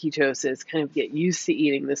into ketosis, kind of get used to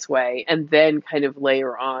eating this way, and then kind of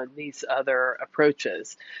layer on these other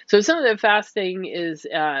approaches. So some of the fasting is,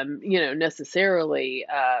 necessarily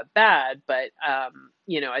bad, but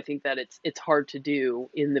I think that it's hard to do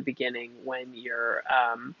in the beginning when you're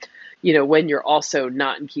also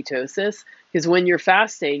not in ketosis. Because when you're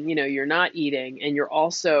fasting, you're not eating, and you're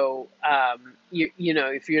also,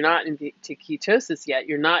 if you're not into ketosis yet,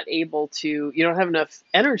 you're not able to, you don't have enough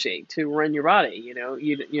energy to run your body.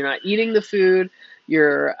 You're not eating the food.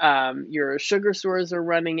 Your sugar stores are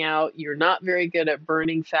running out. You're not very good at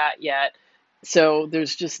burning fat yet. So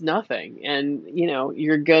there's just nothing. And,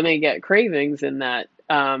 you're going to get cravings in that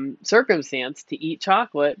circumstance to eat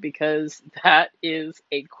chocolate, because that is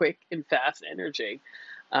a quick and fast energy.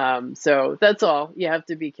 So that's all you have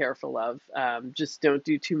to be careful of. Just don't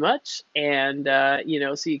do too much, and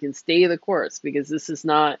so you can stay the course, because this is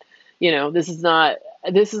a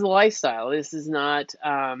lifestyle. This is not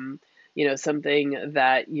something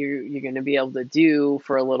that you're going to be able to do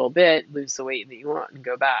for a little bit, lose the weight that you want, and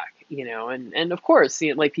go back. And of course,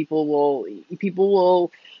 like people will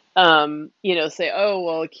say, oh,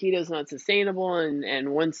 well, keto's not sustainable.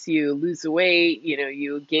 And once you lose the weight,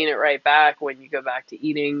 you gain it right back when you go back to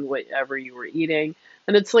eating whatever you were eating.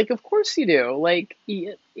 And it's like, of course you do. Like,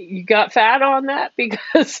 you got fat on that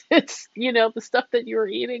because it's, the stuff that you were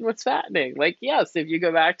eating was fattening. Like, yes, if you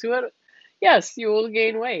go back to it, yes, you will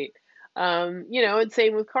gain weight. And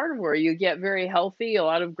same with carnivore. You get very healthy, a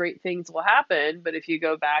lot of great things will happen. But if you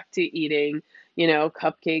go back to eating,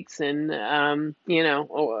 cupcakes and,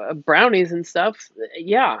 brownies and stuff,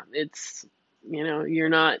 yeah, it's, you're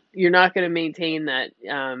not going to maintain that,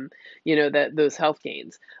 that those health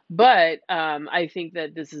gains. But I think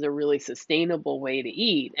that this is a really sustainable way to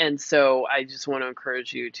eat. And so I just want to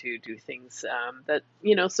encourage you to do things that,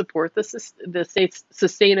 support the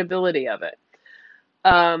sustainability of it.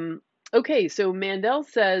 Okay, so Mandel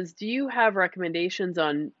says, do you have recommendations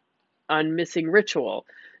on missing ritual?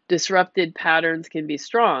 Disrupted patterns can be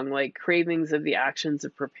strong, like cravings of the actions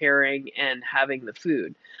of preparing and having the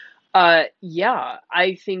food. Yeah,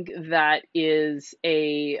 I think that is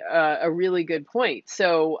a really good point.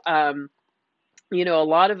 So, a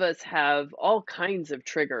lot of us have all kinds of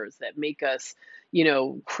triggers that make us,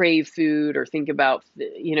 crave food or think about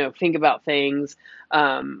things.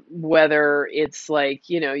 Whether it's like,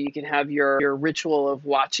 you can have your ritual of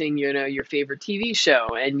watching, your favorite TV show,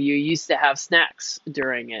 and you used to have snacks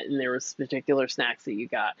during it, and there was particular snacks that you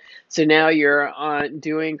got. So now you're on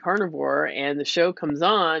doing carnivore, and the show comes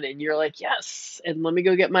on, and you're like, yes, and let me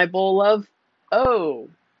go get my bowl of, oh.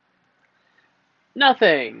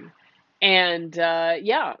 Nothing. And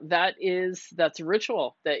yeah, that's a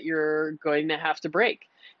ritual that you're going to have to break.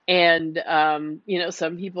 And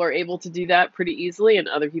some people are able to do that pretty easily and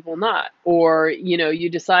other people not. Or, you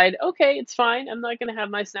decide, okay, it's fine. I'm not going to have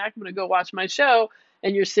my snack. I'm going to go watch my show.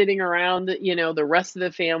 And you're sitting around, the rest of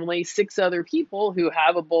the family, six other people who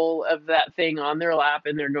have a bowl of that thing on their lap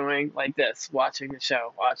and they're going like this, watching the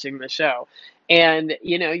show, watching the show. And,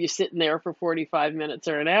 you're sitting there for 45 minutes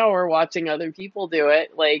or an hour watching other people do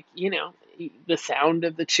it, like, the sound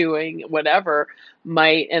of the chewing, whatever,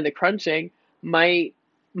 and the crunching might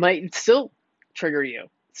still trigger you.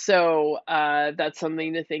 So that's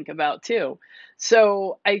something to think about too.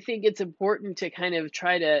 So I think it's important to kind of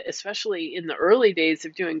try to, especially in the early days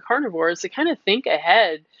of doing carnivores, to kind of think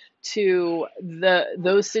ahead to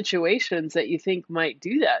those situations that you think might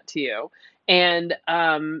do that to you, and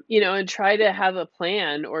and try to have a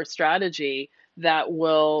plan or strategy that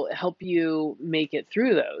will help you make it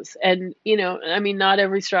through those. And I mean, not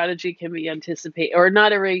every strategy can be anticipated, or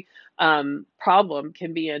not every problem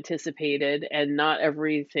can be anticipated, and not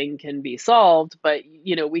everything can be solved, but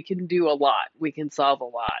we can do a lot, we can solve a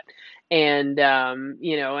lot. And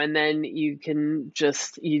and then you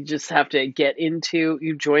just have to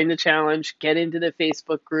you join the challenge, get into the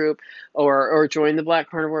Facebook group, or join the Black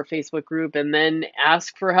Carnivore Facebook group, and then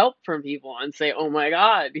ask for help from people and say, "Oh my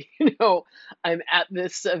God, I'm at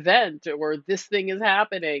this event, or this thing is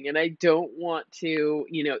happening and I don't want to,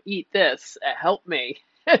 eat this. Help me."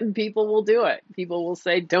 And people will do it. People will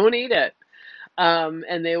say, "Don't eat it."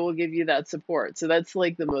 And they will give you that support. So that's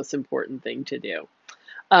like the most important thing to do.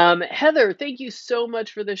 Heather, thank you so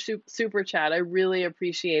much for the super chat. I really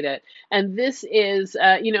appreciate it. And this is,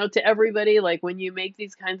 to everybody, like when you make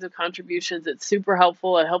these kinds of contributions, it's super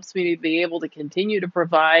helpful. It helps me to be able to continue to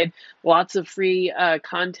provide lots of free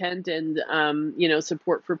content and,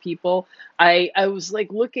 support for people. I was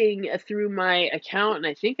like looking through my account, and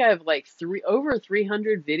I think I have like over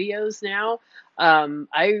 300 videos now.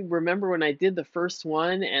 I remember when I did the first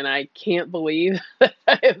one, and I can't believe that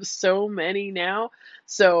I have so many now.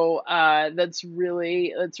 So that's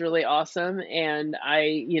really awesome, and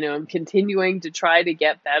I'm continuing to try to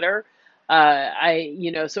get better.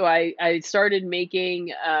 So I started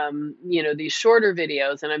making these shorter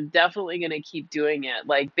videos, and I'm definitely going to keep doing it.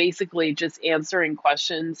 Like basically just answering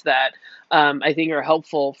questions that I think are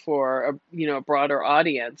helpful for a broader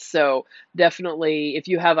audience. So definitely, if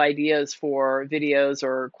you have ideas for videos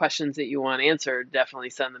or questions that you want answered, definitely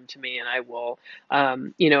send them to me, and I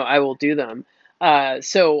will do them.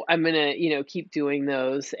 So I'm gonna, keep doing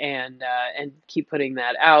those, and keep putting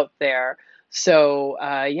that out there. So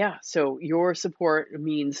yeah, so your support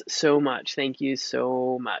means so much. Thank you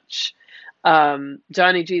so much.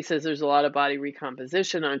 Johnny G says there's a lot of body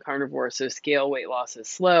recomposition on carnivore, so scale weight loss is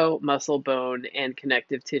slow, muscle, bone, and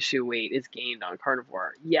connective tissue weight is gained on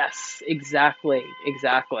carnivore. Yes, exactly,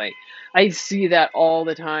 exactly. I see that all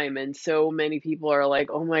the time, and so many people are like,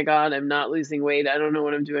 "Oh my God, I'm not losing weight. I don't know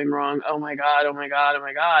what I'm doing wrong. Oh my God, oh my God, oh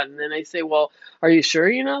my God." And then I say, "Well, are you sure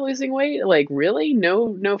you're not losing weight? Like, really?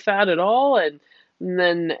 No fat at all?" And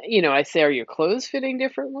then, I say, "Are your clothes fitting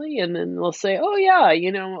differently?" And then they'll say, "Oh yeah,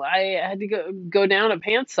 I had to go down a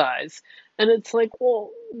pant size." And it's like,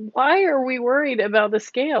 well, why are we worried about the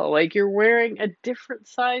scale? Like you're wearing a different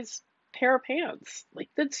size pair of pants. Like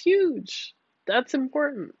that's huge. That's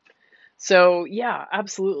important. So yeah,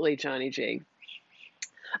 absolutely, Johnny G.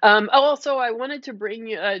 Also, I wanted to bring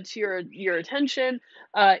to your attention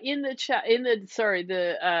in the chat,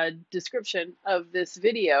 the description of this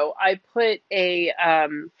video. I put a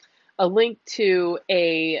link to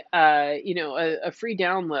a free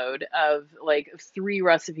download of like 3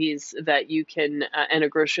 recipes that you can and a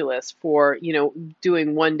grocery list for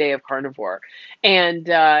doing one day of carnivore. And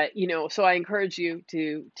so I encourage you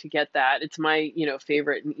to get that. It's my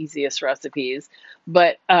favorite and easiest recipes.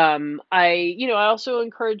 But I also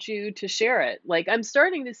encourage you to share it. Like I'm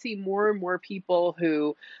starting to see more and more people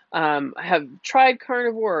who have tried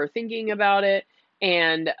carnivore or thinking about it,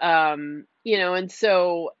 and and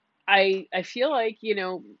so I feel like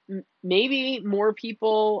maybe more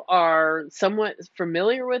people are somewhat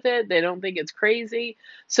familiar with it. They don't think it's crazy.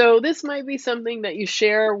 So this might be something that you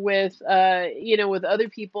share with with other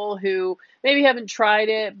people who maybe haven't tried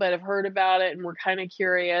it but have heard about it and were kind of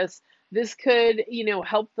curious. This could,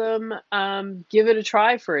 help them give it a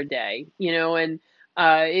try for a day, and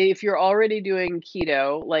if you're already doing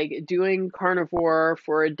keto, like doing carnivore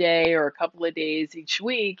for a day or a couple of days each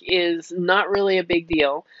week is not really a big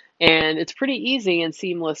deal. And it's pretty easy and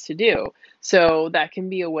seamless to do. So that can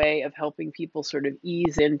be a way of helping people sort of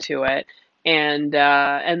ease into it And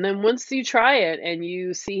then once you try it and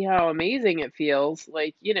you see how amazing it feels,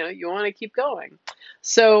 like, you want to keep going.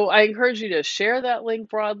 So I encourage you to share that link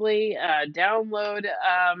broadly, download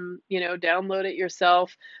it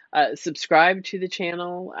yourself, subscribe to the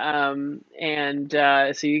channel, and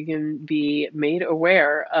so you can be made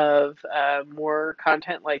aware of more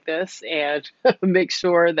content like this, and make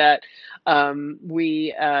sure that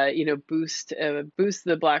we boost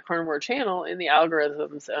the Black Carnivore channel in the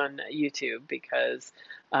algorithms on YouTube, because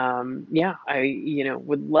yeah, I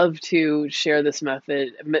would love to share this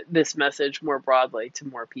message more broadly to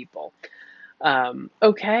more people.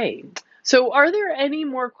 Okay. So are there any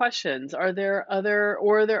more questions? Are there other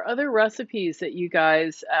recipes that you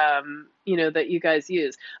guys, that you guys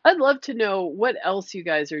use? I'd love to know what else you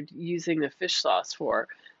guys are using the fish sauce for.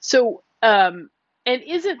 So, and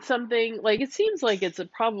is it something like, it seems like it's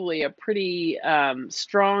probably a pretty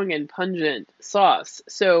strong and pungent sauce.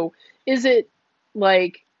 So is it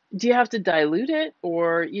like, do you have to dilute it,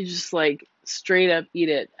 or you just like straight up eat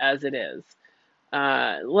it as it is?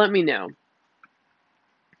 Let me know.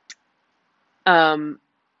 Um,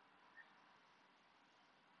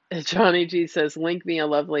 Johnny G says, link me a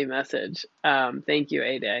lovely message. Thank you,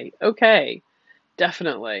 A Day. Okay,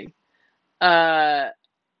 definitely. Uh,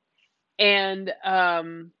 and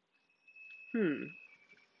hmm,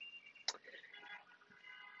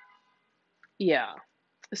 yeah.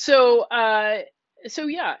 So, so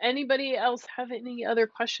yeah. Anybody else have any other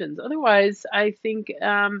questions? Otherwise, I think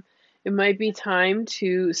it might be time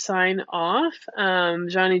to sign off.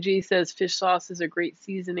 Johnny G says fish sauce is a great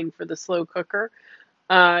seasoning for the slow cooker.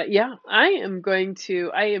 Yeah, I am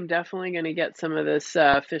definitely going to get some of this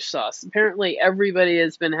fish sauce. Apparently, everybody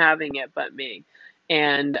has been having it but me.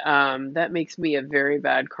 And that makes me a very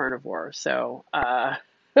bad carnivore. So I'm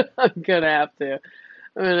gonna have to,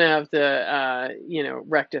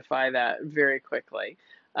 rectify that very quickly.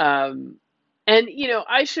 Um, and,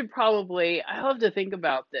 I'll have to think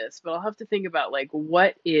about this, but I'll have to think about like,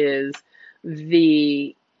 what is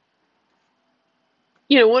the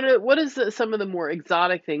what is some of the more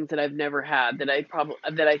exotic things that I've never had that I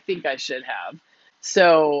think I should have.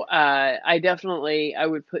 So I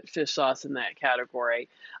would put fish sauce in that category.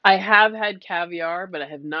 I have had caviar, but I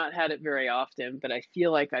have not had it very often. But I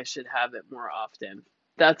feel like I should have it more often.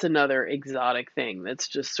 That's another exotic thing that's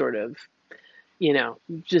just sort of,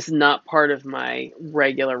 just not part of my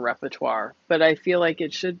regular repertoire. But I feel like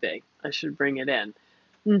it should be. I should bring it in.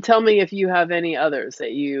 And tell me if you have any others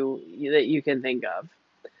that you can think of.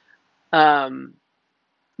 Um,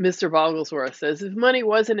 Mr. Bogglesworth says, if money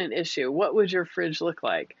wasn't an issue, what would your fridge look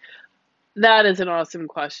like? That is an awesome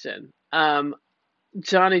question.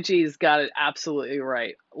 Johnny G's got it absolutely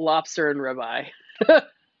right. Lobster and ribeye.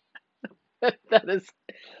 That is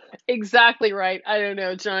exactly right. I don't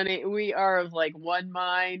know, Johnny. We are of like one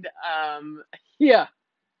mind. Yeah.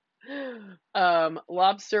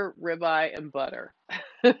 Lobster, ribeye, and butter.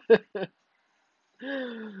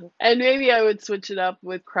 And maybe I would switch it up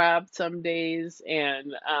with crab some days,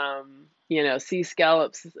 and sea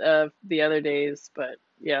scallops the other days. But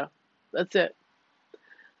yeah, that's it.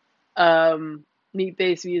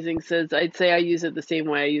 Meat-based musing says, I'd say I use it the same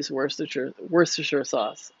way I use Worcestershire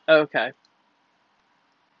sauce. Okay.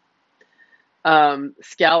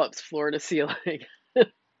 Scallops floor to ceiling.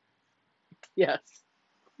 Yes.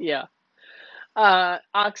 Yeah.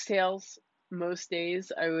 Oxtails. Most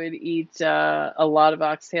days I would eat a lot of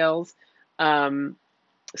oxtails. Um,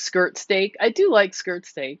 Skirt steak. I do like skirt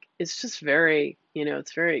steak. It's just very,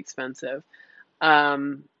 it's very expensive.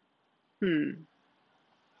 Um, hmm.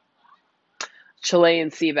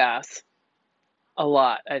 Chilean sea bass. A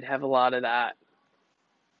lot. I'd have a lot of that.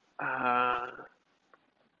 Uh,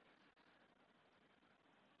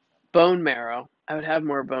 Bone marrow. I would have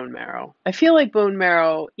more bone marrow. I feel like bone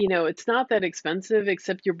marrow, it's not that expensive,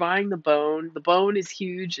 except you're buying the bone. The bone is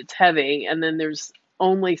huge, it's heavy, and then there's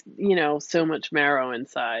only, so much marrow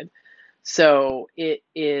inside. So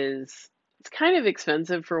it's kind of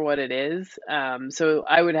expensive for what it is. So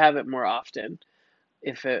I would have it more often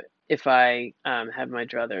if I had my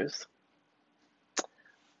druthers.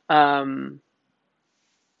 Um,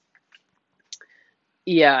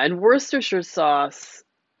 yeah, and Worcestershire sauce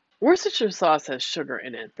has sugar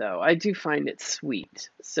in it, though. I do find it sweet.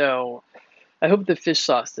 So I hope the fish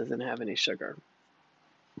sauce doesn't have any sugar.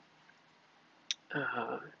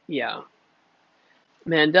 Yeah.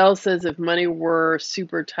 Mandel says, if money were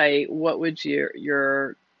super tight, what would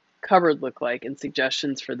your cupboard look like, and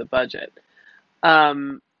suggestions for the budget?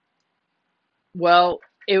 Um, well,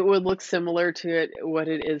 it would look similar to what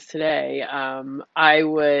it is today. I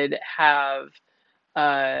would have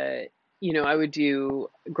uh, I would do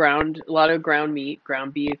a lot of ground meat,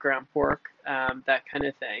 ground beef, ground pork, that kind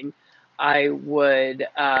of thing. I would,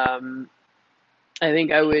 I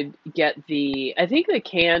think I would I think the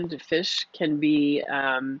canned fish can be,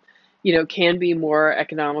 can be more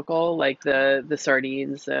economical, like the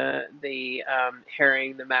sardines, the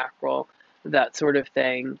herring, the mackerel, that sort of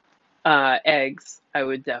thing. Eggs, I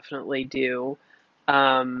would definitely do.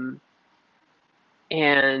 Um,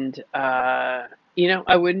 and I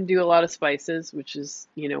wouldn't do a lot of spices, which is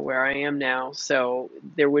where I am now, so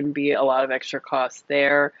there wouldn't be a lot of extra costs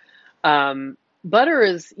there. Butter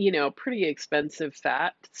is pretty expensive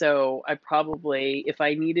fat, so I probably, if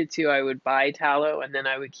I needed to, I would buy tallow and then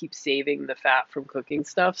I would keep saving the fat from cooking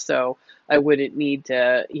stuff, so I wouldn't need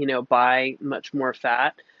to buy much more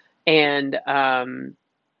fat. And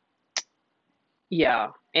yeah,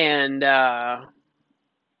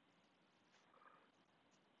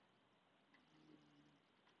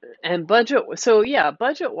 and budget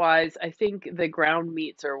wise, I think the ground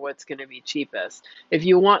meats are what's going to be cheapest. If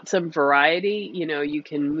you want some variety, you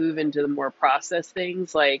can move into the more processed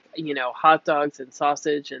things like, hot dogs and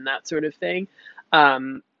sausage and that sort of thing.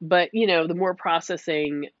 But, the more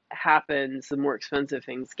processing happens, the more expensive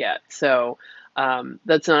things get. So,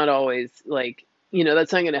 that's not always like,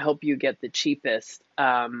 that's not going to help you get the cheapest,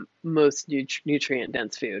 most nutrient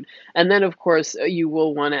dense food. And then, of course, you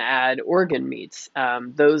will want to add organ meats.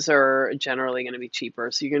 Those are generally going to be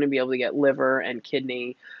cheaper. So you're going to be able to get liver and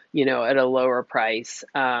kidney, at a lower price,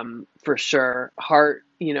 for sure. Heart,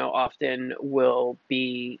 often will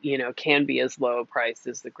be, can be as low a price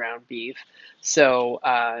as the ground beef. So,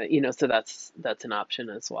 so that's an option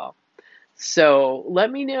as well. So let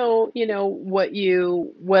me know, what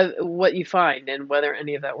you find and whether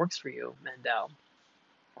any of that works for you, Mandel,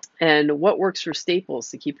 and what works for staples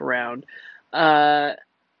to keep around. Uh,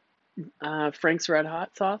 Frank's Red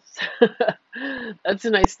Hot sauce. That's a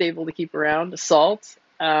nice staple to keep around. Salt.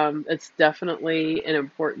 It's definitely an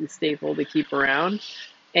important staple to keep around.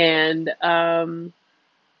 And,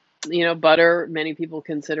 butter, many people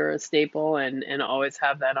consider a staple and always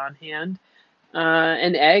have that on hand.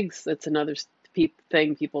 And eggs, that's another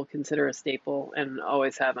thing people consider a staple and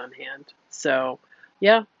always have on hand. So,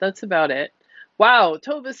 yeah, that's about it. Wow,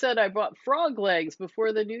 Tova said I bought frog legs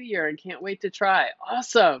before the new year and can't wait to try.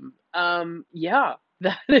 Awesome. Yeah,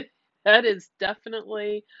 that is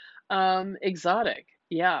definitely exotic.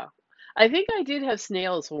 Yeah. I think I did have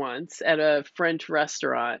snails once at a French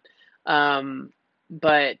restaurant. Um,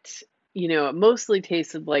 but it mostly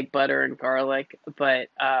tasted like butter and garlic, but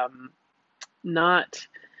not,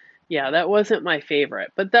 yeah, that wasn't my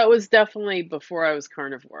favorite, but that was definitely before I was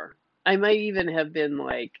carnivore. I might even have been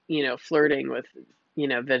like, flirting with,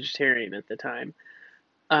 vegetarian at the time.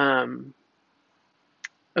 Um,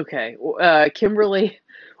 okay. Kimberly,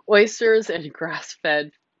 oysters and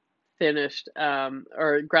grass-fed finished,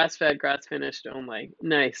 or grass-fed, grass-finished only.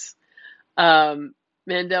 Nice. Um,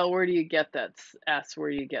 Mandel, where do you get that? Ask where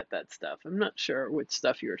you get that stuff. I'm not sure which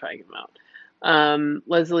stuff you were talking about.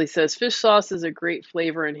 Leslie says fish sauce is a great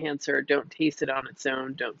flavor enhancer. Don't taste it on its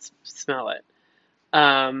own. Don't smell it.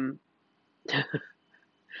 Um,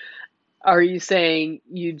 are you saying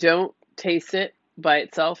you don't taste it by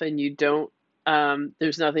itself and you don't?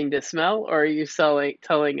 There's nothing to smell, or are you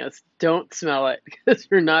telling us don't smell it because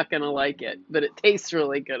you're not going to like it, but it tastes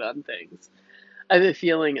really good on things? I have a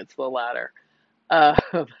feeling it's the latter. Uh,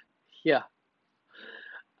 yeah.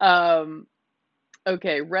 Um,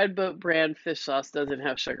 okay, Red Boat brand fish sauce doesn't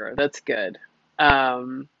have sugar. That's good.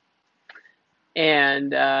 Um,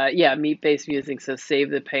 and yeah, meat-based music says save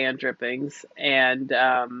the pan drippings. And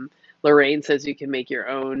Lorraine says you can make your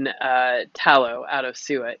own tallow out of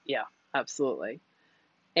suet. Yeah, absolutely.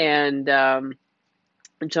 And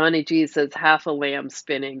Johnny G says half a lamb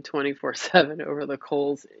spinning 24/7 over the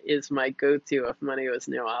coals is my go-to if money was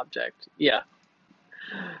no object. Yeah,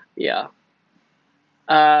 yeah.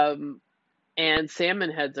 Um, and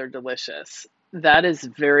salmon heads are delicious. That is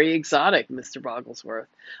very exotic, Mr. Bogglesworth.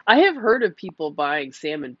 I have heard of people buying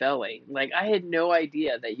salmon belly. Like, I had no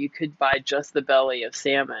idea that you could buy just the belly of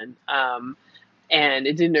salmon. And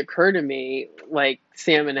it didn't occur to me, like,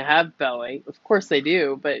 salmon have belly. Of course they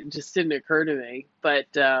do, but it just didn't occur to me. But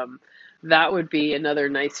that would be another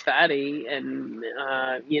nice fatty and,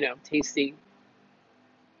 tasty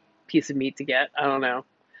piece of meat to get. I don't know.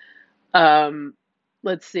 Um,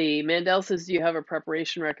 let's see. Mandel says, do you have a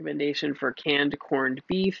preparation recommendation for canned corned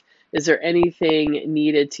beef? Is there anything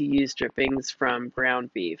needed to use drippings from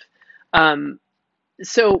ground beef? Um,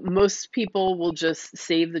 so most people will just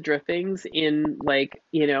save the drippings in, like,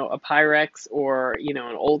 a Pyrex or, an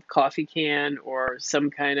old coffee can or some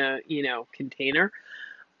kind of, container.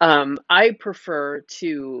 I prefer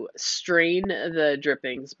to strain the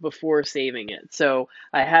drippings before saving it. So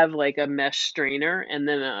I have like a mesh strainer, and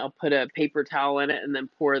then I'll put a paper towel in it and then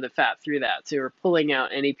pour the fat through that. So you're pulling out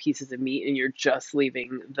any pieces of meat and you're just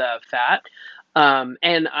leaving the fat.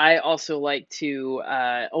 And I also like to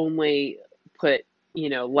only put,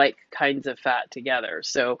 like kinds of fat together.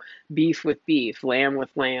 So beef with beef, lamb with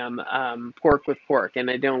lamb, pork with pork, and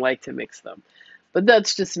I don't like to mix them. But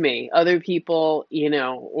that's just me. Other people,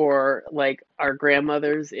 or like our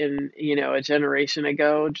grandmothers in, a generation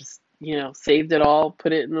ago, just, saved it all,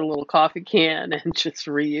 put it in a little coffee can and just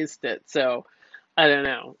reused it. So I don't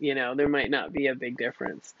know, there might not be a big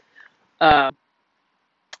difference.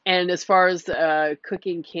 And as far as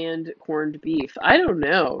cooking canned corned beef, I don't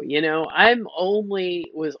know.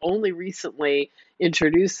 Was only recently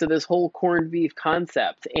introduced to this whole corned beef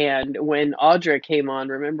concept. And when Audra came on,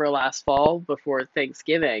 remember last fall before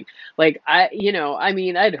Thanksgiving, like I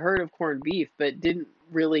mean, I'd heard of corned beef, but didn't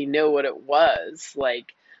really know what it was.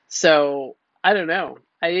 Like, so I don't know.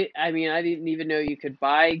 I mean, I didn't even know you could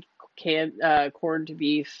buy canned corned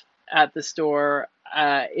beef at the store.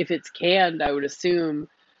 If it's canned, I would assume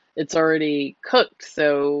it's already cooked,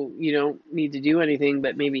 so you don't need to do anything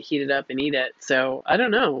but maybe heat it up and eat it. So I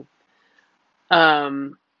don't know.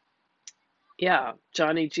 Um, yeah,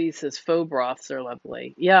 Johnny G says faux broths are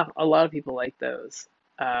lovely. Yeah, a lot of people like those.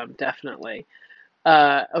 Definitely.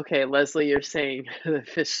 Okay, Leslie, you're saying the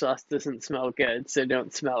fish sauce doesn't smell good, so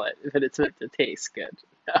don't smell it, but it's meant to taste good.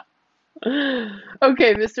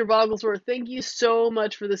 Okay, Mr. Bogglesworth, thank you so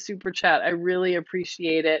much for the super chat. I really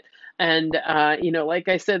appreciate it. And, like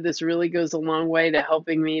I said, this really goes a long way to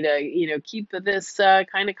helping me to, keep this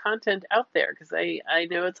kind of content out there because I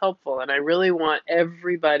know it's helpful. And I really want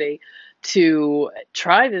everybody to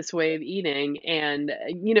try this way of eating and,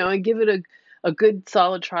 and give it a good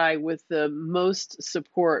solid try with the most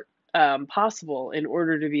support possible in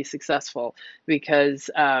order to be successful because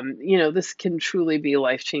this can truly be a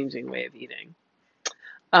life-changing way of eating.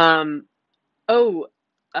 Um, oh,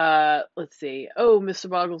 let's see. Oh, Mr.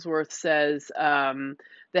 Bogglesworth says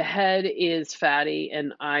the head is fatty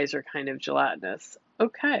and eyes are kind of gelatinous.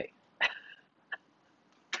 Okay,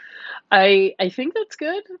 I think that's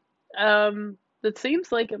good. That seems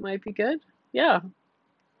like it might be good. Yeah.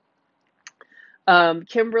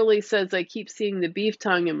 Kimberly says, I keep seeing the beef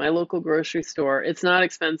tongue in my local grocery store. It's not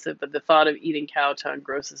expensive, but the thought of eating cow tongue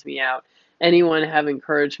grosses me out. Anyone have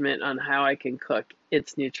encouragement on how I can cook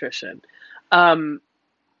its nutrition? Um,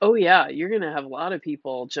 oh, yeah, you're going to have a lot of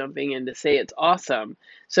people jumping in to say it's awesome.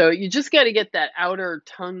 So you just got to get that outer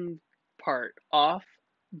tongue part off,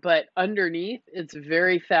 but underneath, it's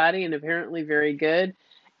very fatty and apparently very good.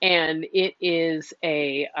 And it is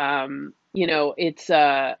it's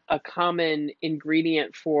a common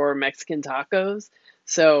ingredient for Mexican tacos.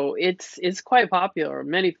 So it's quite popular in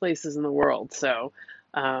many places in the world. So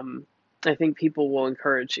I think people will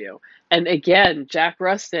encourage you. And again, Jack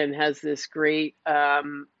Rustin has this great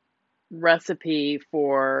recipe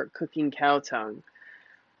for cooking cow tongue.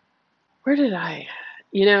 Where did I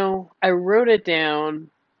wrote it down.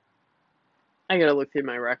 I gotta look through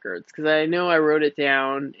my records because I know I wrote it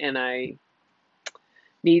down and I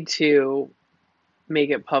need to make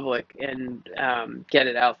it public and get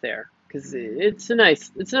it out there because it's a nice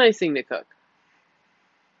thing to cook.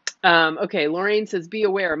 Okay, Lorraine says, be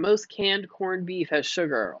aware, most canned corned beef has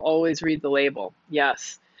sugar. Always read the label.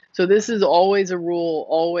 Yes. So this is always a rule,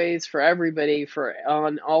 always for everybody, for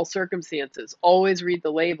on all circumstances. Always read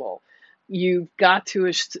the label. You've got to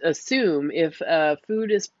assume if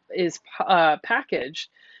food is packaged,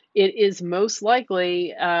 it is most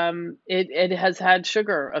likely it has had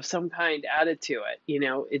sugar of some kind added to it.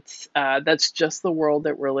 It's that's just the world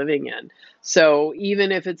that we're living in. So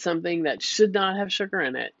even if it's something that should not have sugar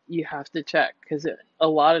in it, you have to check because a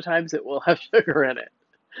lot of times it will have sugar in it.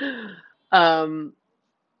 Um,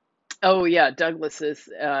 oh yeah,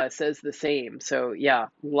 says the same. So yeah, a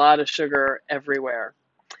lot of sugar everywhere.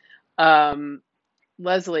 Um,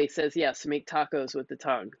 Leslie says yes, make tacos with the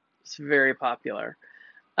tongue. It's very popular.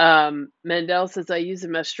 Mendel says I use a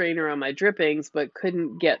mesh strainer on my drippings, but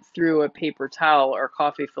couldn't get through a paper towel or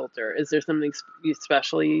coffee filter. Is there something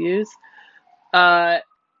special you use? Uh,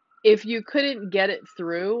 if you couldn't get it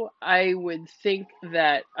through, I would think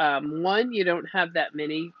that one, you don't have that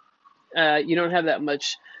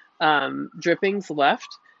much drippings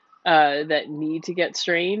left that need to get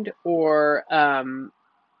strained, or and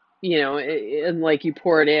like you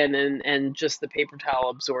pour it in and just the paper towel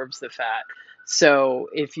absorbs the fat. So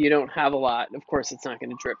if you don't have a lot, of course, it's not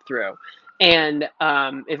going to drip through. And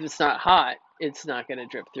if it's not hot, it's not going to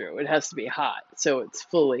drip through. It has to be hot, so it's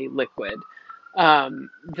fully liquid.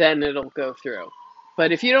 then it'll go through.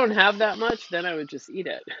 But if you don't have that much, then I would just eat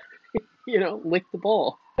it. Lick the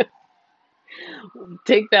bowl.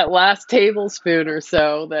 Take that last tablespoon or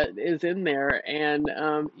so that is in there and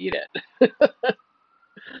eat it.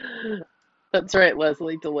 That's right,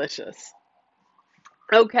 Leslie. Delicious.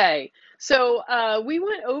 Okay, so we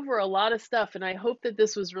went over a lot of stuff, and I hope that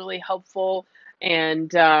this was really helpful.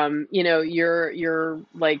 And you're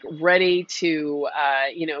like ready to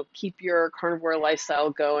keep your carnivore lifestyle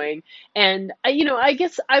going. And I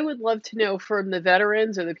guess I would love to know from the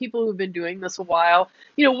veterans or the people who've been doing this a while.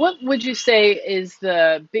 What would you say is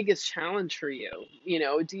the biggest challenge for you?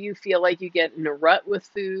 Do you feel like you get in a rut with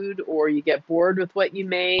food, or you get bored with what you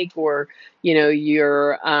make, or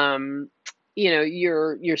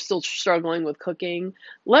you're still struggling with cooking?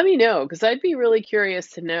 Let me know, because I'd be really curious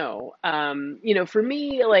to know. For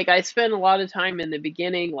me, like, I spent a lot of time in the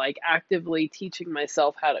beginning, like, actively teaching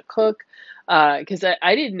myself how to cook, because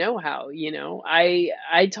I didn't know how.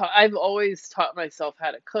 I've always taught myself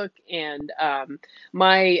how to cook. And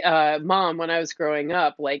my mom, when I was growing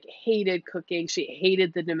up, like, hated cooking. She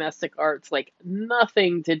hated the domestic arts, like,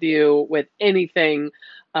 nothing to do with anything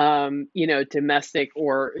domestic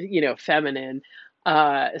or, feminine.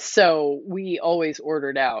 So we always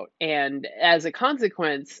ordered out. And as a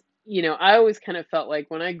consequence, I always kind of felt like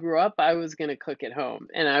when I grew up, I was going to cook at home,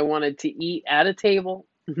 and I wanted to eat at a table,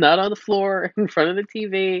 not on the floor in front of the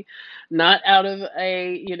TV, not out of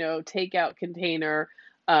a, takeout container,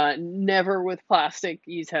 never with plastic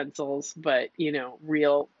utensils, but,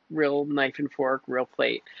 real knife and fork, real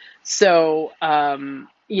plate. So, when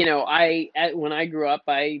I grew up,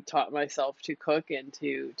 I taught myself to cook and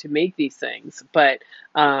to make these things. But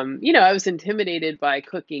I was intimidated by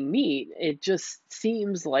cooking meat. It just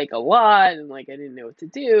seems like a lot, and like I didn't know what to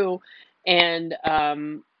do. And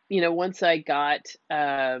once I got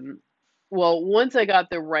once I got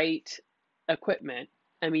the right equipment.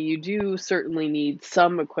 I mean, you do certainly need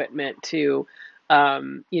some equipment to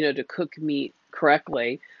cook meat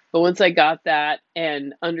correctly. But once I got that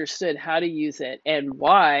and understood how to use it and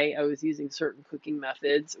why I was using certain cooking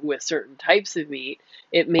methods with certain types of meat,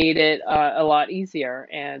 it made it a lot easier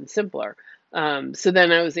and simpler. So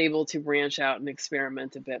then I was able to branch out and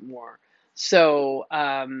experiment a bit more. So,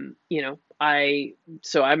 I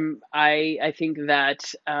think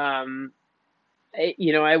that,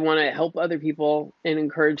 I want to help other people and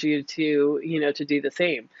encourage you to do the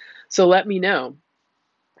same. So let me know.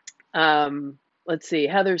 Let's see.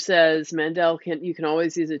 Heather says, Mandel, you can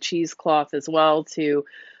always use a cheesecloth as well to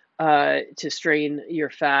strain your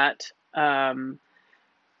fat.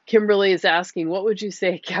 Kimberly is asking, what would you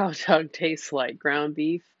say cow tongue tastes like? Ground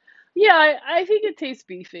beef? Yeah, I think it tastes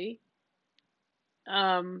beefy.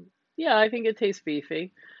 Um, yeah, I think it tastes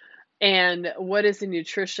beefy. And what is the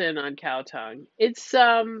nutrition on cow tongue? It's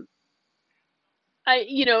not like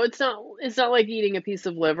eating a piece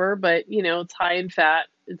of liver, but it's high in fat.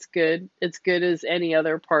 It's good. It's good as any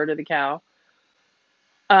other part of the cow.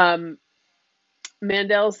 Um,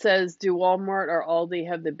 Mandel says, do Walmart or Aldi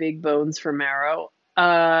have the big bones for marrow?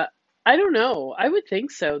 I don't know. I would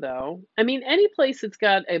think so, though. I mean, any place that's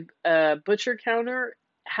got a butcher counter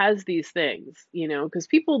has these things, because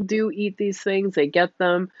people do eat these things. They get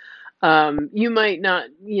them. You might not,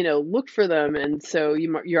 look for them, and so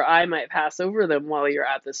your eye might pass over them while you're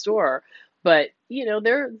at the store. But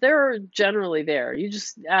they're generally there. You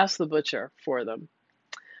just ask the butcher for them.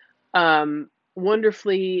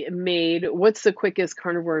 Wonderfully made. What's the quickest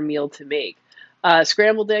carnivore meal to make?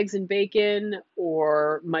 Scrambled eggs and bacon,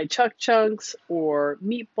 or my chuck chunks, or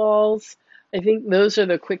meatballs. I think those are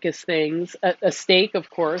the quickest things. A steak, of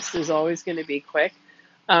course, is always going to be quick.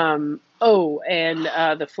 And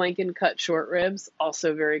the flanken cut short ribs,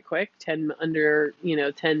 also very quick, 10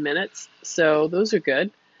 minutes. So those are good.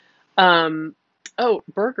 Um,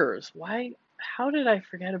 burgers. Why? How did I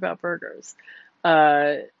forget about burgers?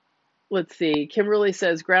 Uh, let's see. Kimberly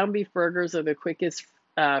says ground beef burgers are the quickest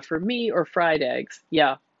for me, or fried eggs.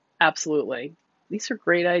 Yeah, absolutely. These are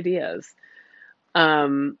great ideas.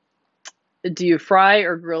 Um, do you fry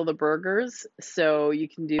or grill the burgers? So you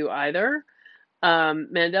can do either.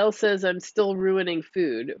 Mandel says, I'm still ruining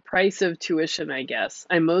food. Price of tuition, I guess.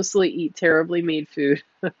 I mostly eat terribly made food.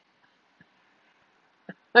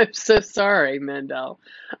 I'm so sorry, Mandel.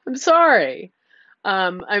 I'm sorry.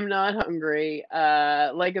 I'm not hungry.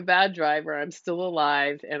 Like a bad driver, I'm still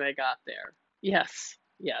alive and I got there. Yes,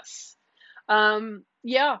 yes.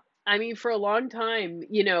 Yeah, I mean, for a long time,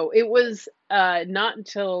 it was not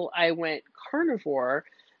until I went carnivore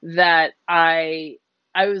that I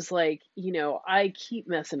was like, I keep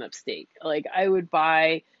messing up steak. Like, I would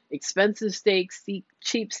buy expensive steak,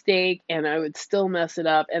 cheap steak, and I would still mess it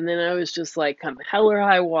up. And then I was just like, come hell or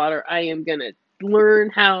high water, I am gonna learn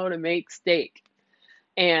how to make steak.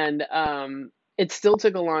 And it still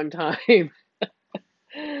took a long time.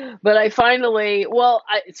 But I finally,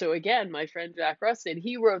 so again, my friend Jack Rustin,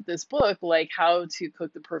 he wrote this book, like how to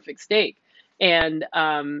cook the perfect steak. And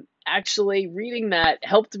actually reading that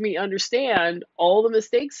helped me understand all the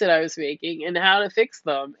mistakes that I was making and how to fix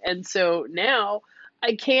them. And so now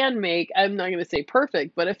I can make, I'm not going to say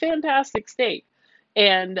perfect, but a fantastic steak.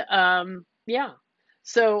 And yeah.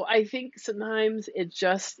 So I think sometimes it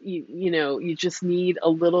just, you just need a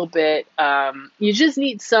little bit, you just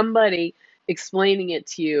need somebody explaining it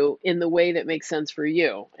to you in the way that makes sense for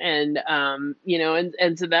you. And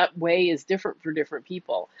and so that way is different for different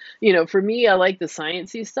people. For me, I like the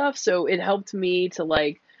sciencey stuff, so it helped me to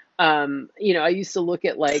like I used to look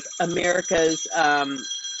at like America's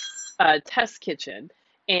test kitchen,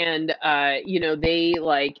 and they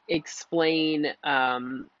like explain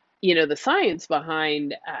the science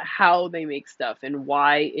behind how they make stuff and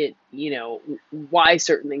why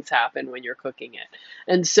certain things happen when you're cooking it.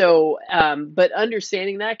 And so but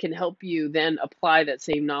understanding that can help you then apply that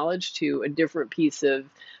same knowledge to a different piece of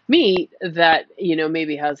meat that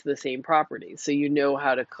maybe has the same properties, so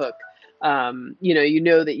how to cook.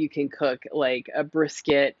 That you can cook like a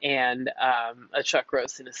brisket and a chuck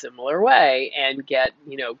roast in a similar way and get,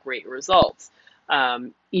 great results.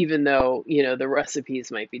 Even though, the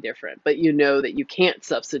recipes might be different, but that you can't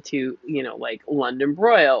substitute, like London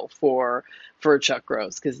broil for a chuck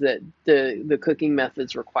roast, because the cooking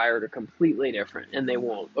methods required are completely different and they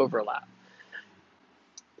won't overlap.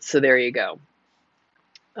 So there you go.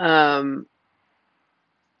 Um,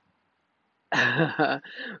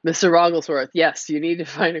 Mr. Rogglesworth, yes, you need to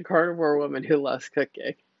find a carnivore woman who loves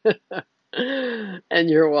cooking. And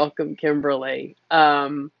you're welcome, Kimberly.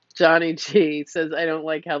 Johnny G says, I don't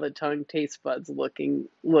like how the tongue taste buds looking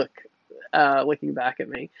back at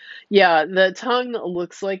me. Yeah, the tongue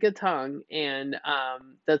looks like a tongue, and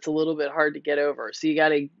that's a little bit hard to get over. So you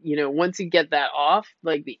gotta, once you get that off,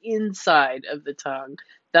 like the inside of the tongue,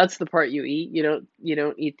 that's the part you eat. You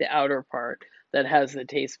don't eat the outer part that has the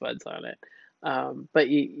taste buds on it. But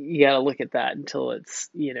you got to look at that until it's,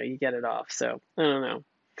 you get it off. So I don't know.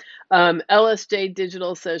 LSJ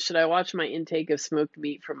Digital says, should I watch my intake of smoked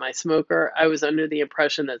meat from my smoker? I was under the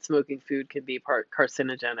impression that smoking food could be part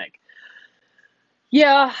carcinogenic.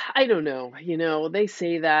 Yeah, I don't know. They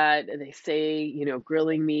say that, and they say,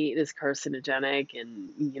 grilling meat is carcinogenic, and,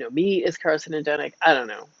 meat is carcinogenic. I don't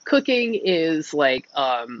know. Cooking is like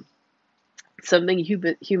something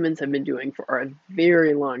humans have been doing for a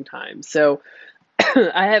very long time. So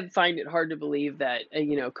find it hard to believe that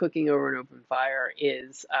cooking over an open fire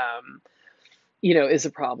is a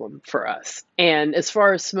problem for us. And as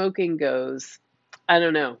far as smoking goes, I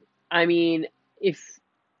don't know. I mean, if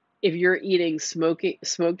you're eating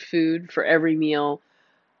smoked food for every meal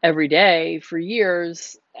every day for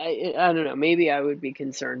years, I don't know. Maybe I would be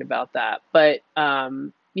concerned about that. But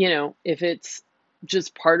if it's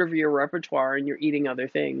just part of your repertoire and you're eating other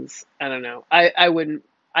things, I don't know. I wouldn't.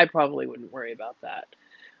 I probably wouldn't worry about that.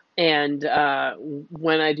 And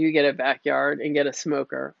when I do get a backyard and get a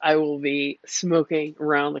smoker, I will be smoking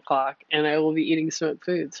around the clock, and I will be eating smoked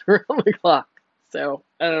foods around the clock. So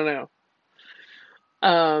I don't know.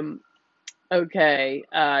 Um, okay,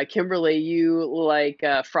 Kimberly, you like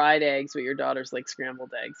fried eggs, but your daughters like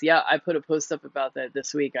scrambled eggs. Yeah, I put a post up about that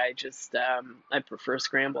this week. I prefer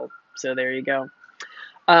scrambled. So there you go.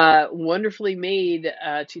 Wonderfully made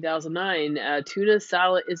 2009 tuna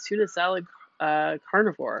salad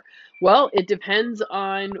carnivore. Well, it depends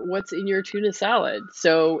on what's in your tuna salad.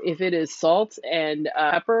 So if it is salt and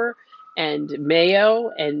pepper and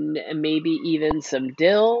mayo and maybe even some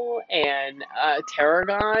dill and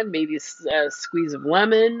tarragon, maybe a squeeze of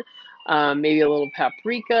lemon, maybe a little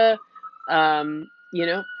paprika.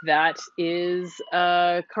 That is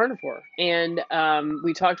carnivore. And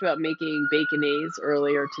we talked about making baconades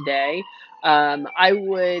earlier today. I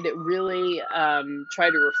would really try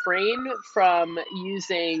to refrain from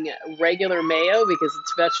using regular mayo because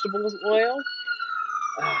it's vegetable oil.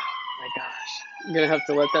 Oh my gosh. I'm going to have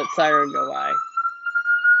to let that siren go by.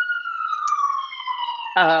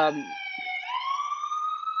 Um,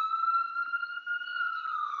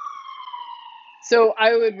 So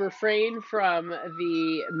I would refrain from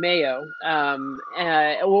the mayo,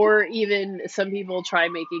 or even some people try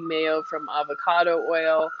making mayo from avocado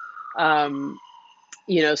oil. Um,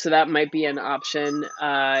 So that might be an option.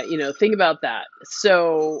 Think about that.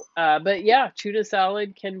 So, but yeah, tuna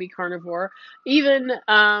salad can be carnivore. Even,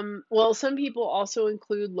 well, some people also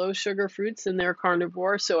include low sugar fruits in their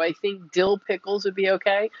carnivore. So I think dill pickles would be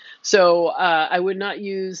okay. So I would not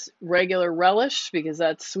use regular relish because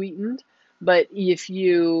that's sweetened. But if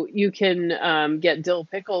you can get dill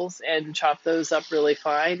pickles and chop those up really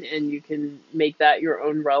fine, and you can make that your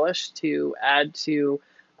own relish to add to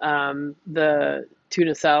the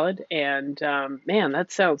tuna salad. And man,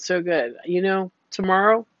 that sounds so good.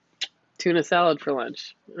 Tomorrow, tuna salad for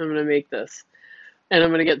lunch. I'm going to make this and I'm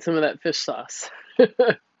going to get some of that fish sauce.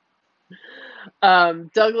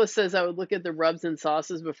 Douglas says I would look at the rubs and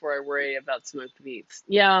sauces before I worry about smoked meats.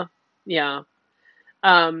 Yeah, yeah.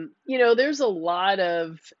 There's a lot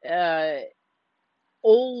of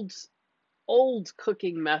old old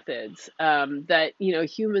cooking methods that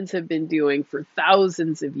humans have been doing for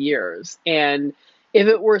thousands of years, and if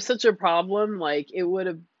it were such a problem, like, it would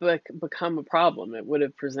have become a problem, it would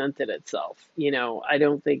have presented itself. I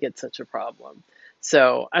don't think it's such a problem,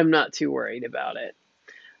 so I'm not too worried about it.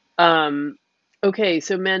 um okay,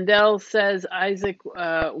 so Mandel says Isaac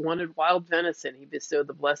wanted wild venison. He bestowed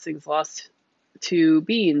the blessings lost to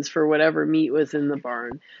beans for whatever meat was in the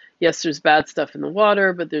barn. Yes, there's bad stuff in the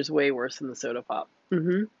water, but there's way worse in the soda pop.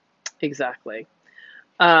 Exactly.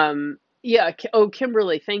 Yeah. Oh,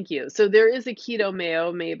 Kimberly, thank you. So there is a keto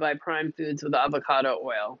mayo made by Prime Foods with avocado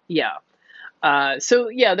oil. Yeah. So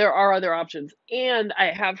yeah, there are other options, and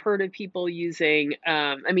I have heard of people using.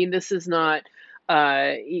 I mean, this is not,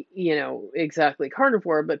 exactly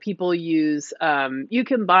carnivore, but people use. You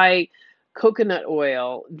can buy coconut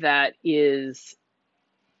oil that is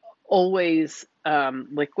always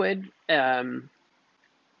liquid. I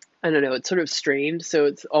don't know, it's sort of strained, so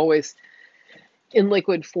it's always in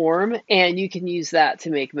liquid form, and you can use that to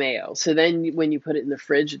make mayo. So then when you put it in the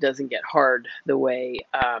fridge, it doesn't get hard the way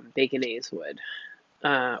Baconaise would,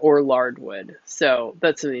 or lard would. So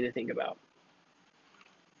that's something to think about.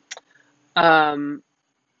 Um,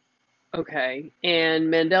 okay, and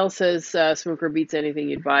Mandel says smoker beats anything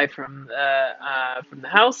you'd buy from the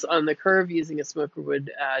house. On the curve, using a smoker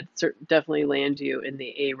would definitely land you in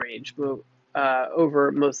the A range,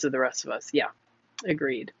 over most of the rest of us. Yeah,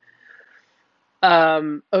 agreed.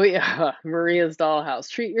 Oh yeah, Maria's Dollhouse.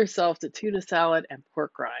 Treat yourself to tuna salad and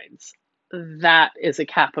pork rinds. That is a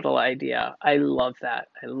capital idea. I love that.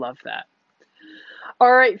 I love that.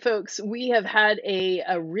 All right, folks, we have had a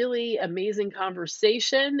really amazing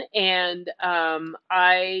conversation, and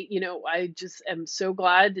I just am so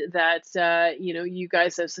glad that you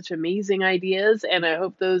guys have such amazing ideas, and I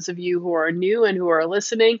hope those of you who are new and who are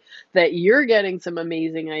listening, that you're getting some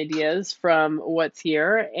amazing ideas from what's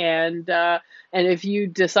here, and if you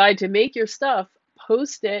decide to make your stuff,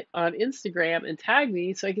 post it on Instagram and tag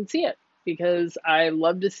me so I can see it, because I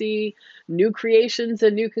love to see new creations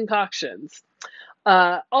and new concoctions.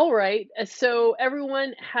 All right. So,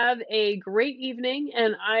 everyone, have a great evening,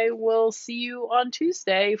 and I will see you on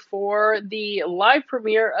Tuesday for the live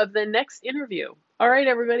premiere of the next interview. All right,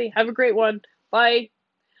 everybody, have a great one. Bye.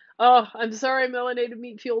 Oh, I'm sorry, melanated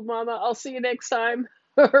meat fueled mama. I'll see you next time.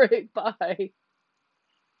 All right. Bye.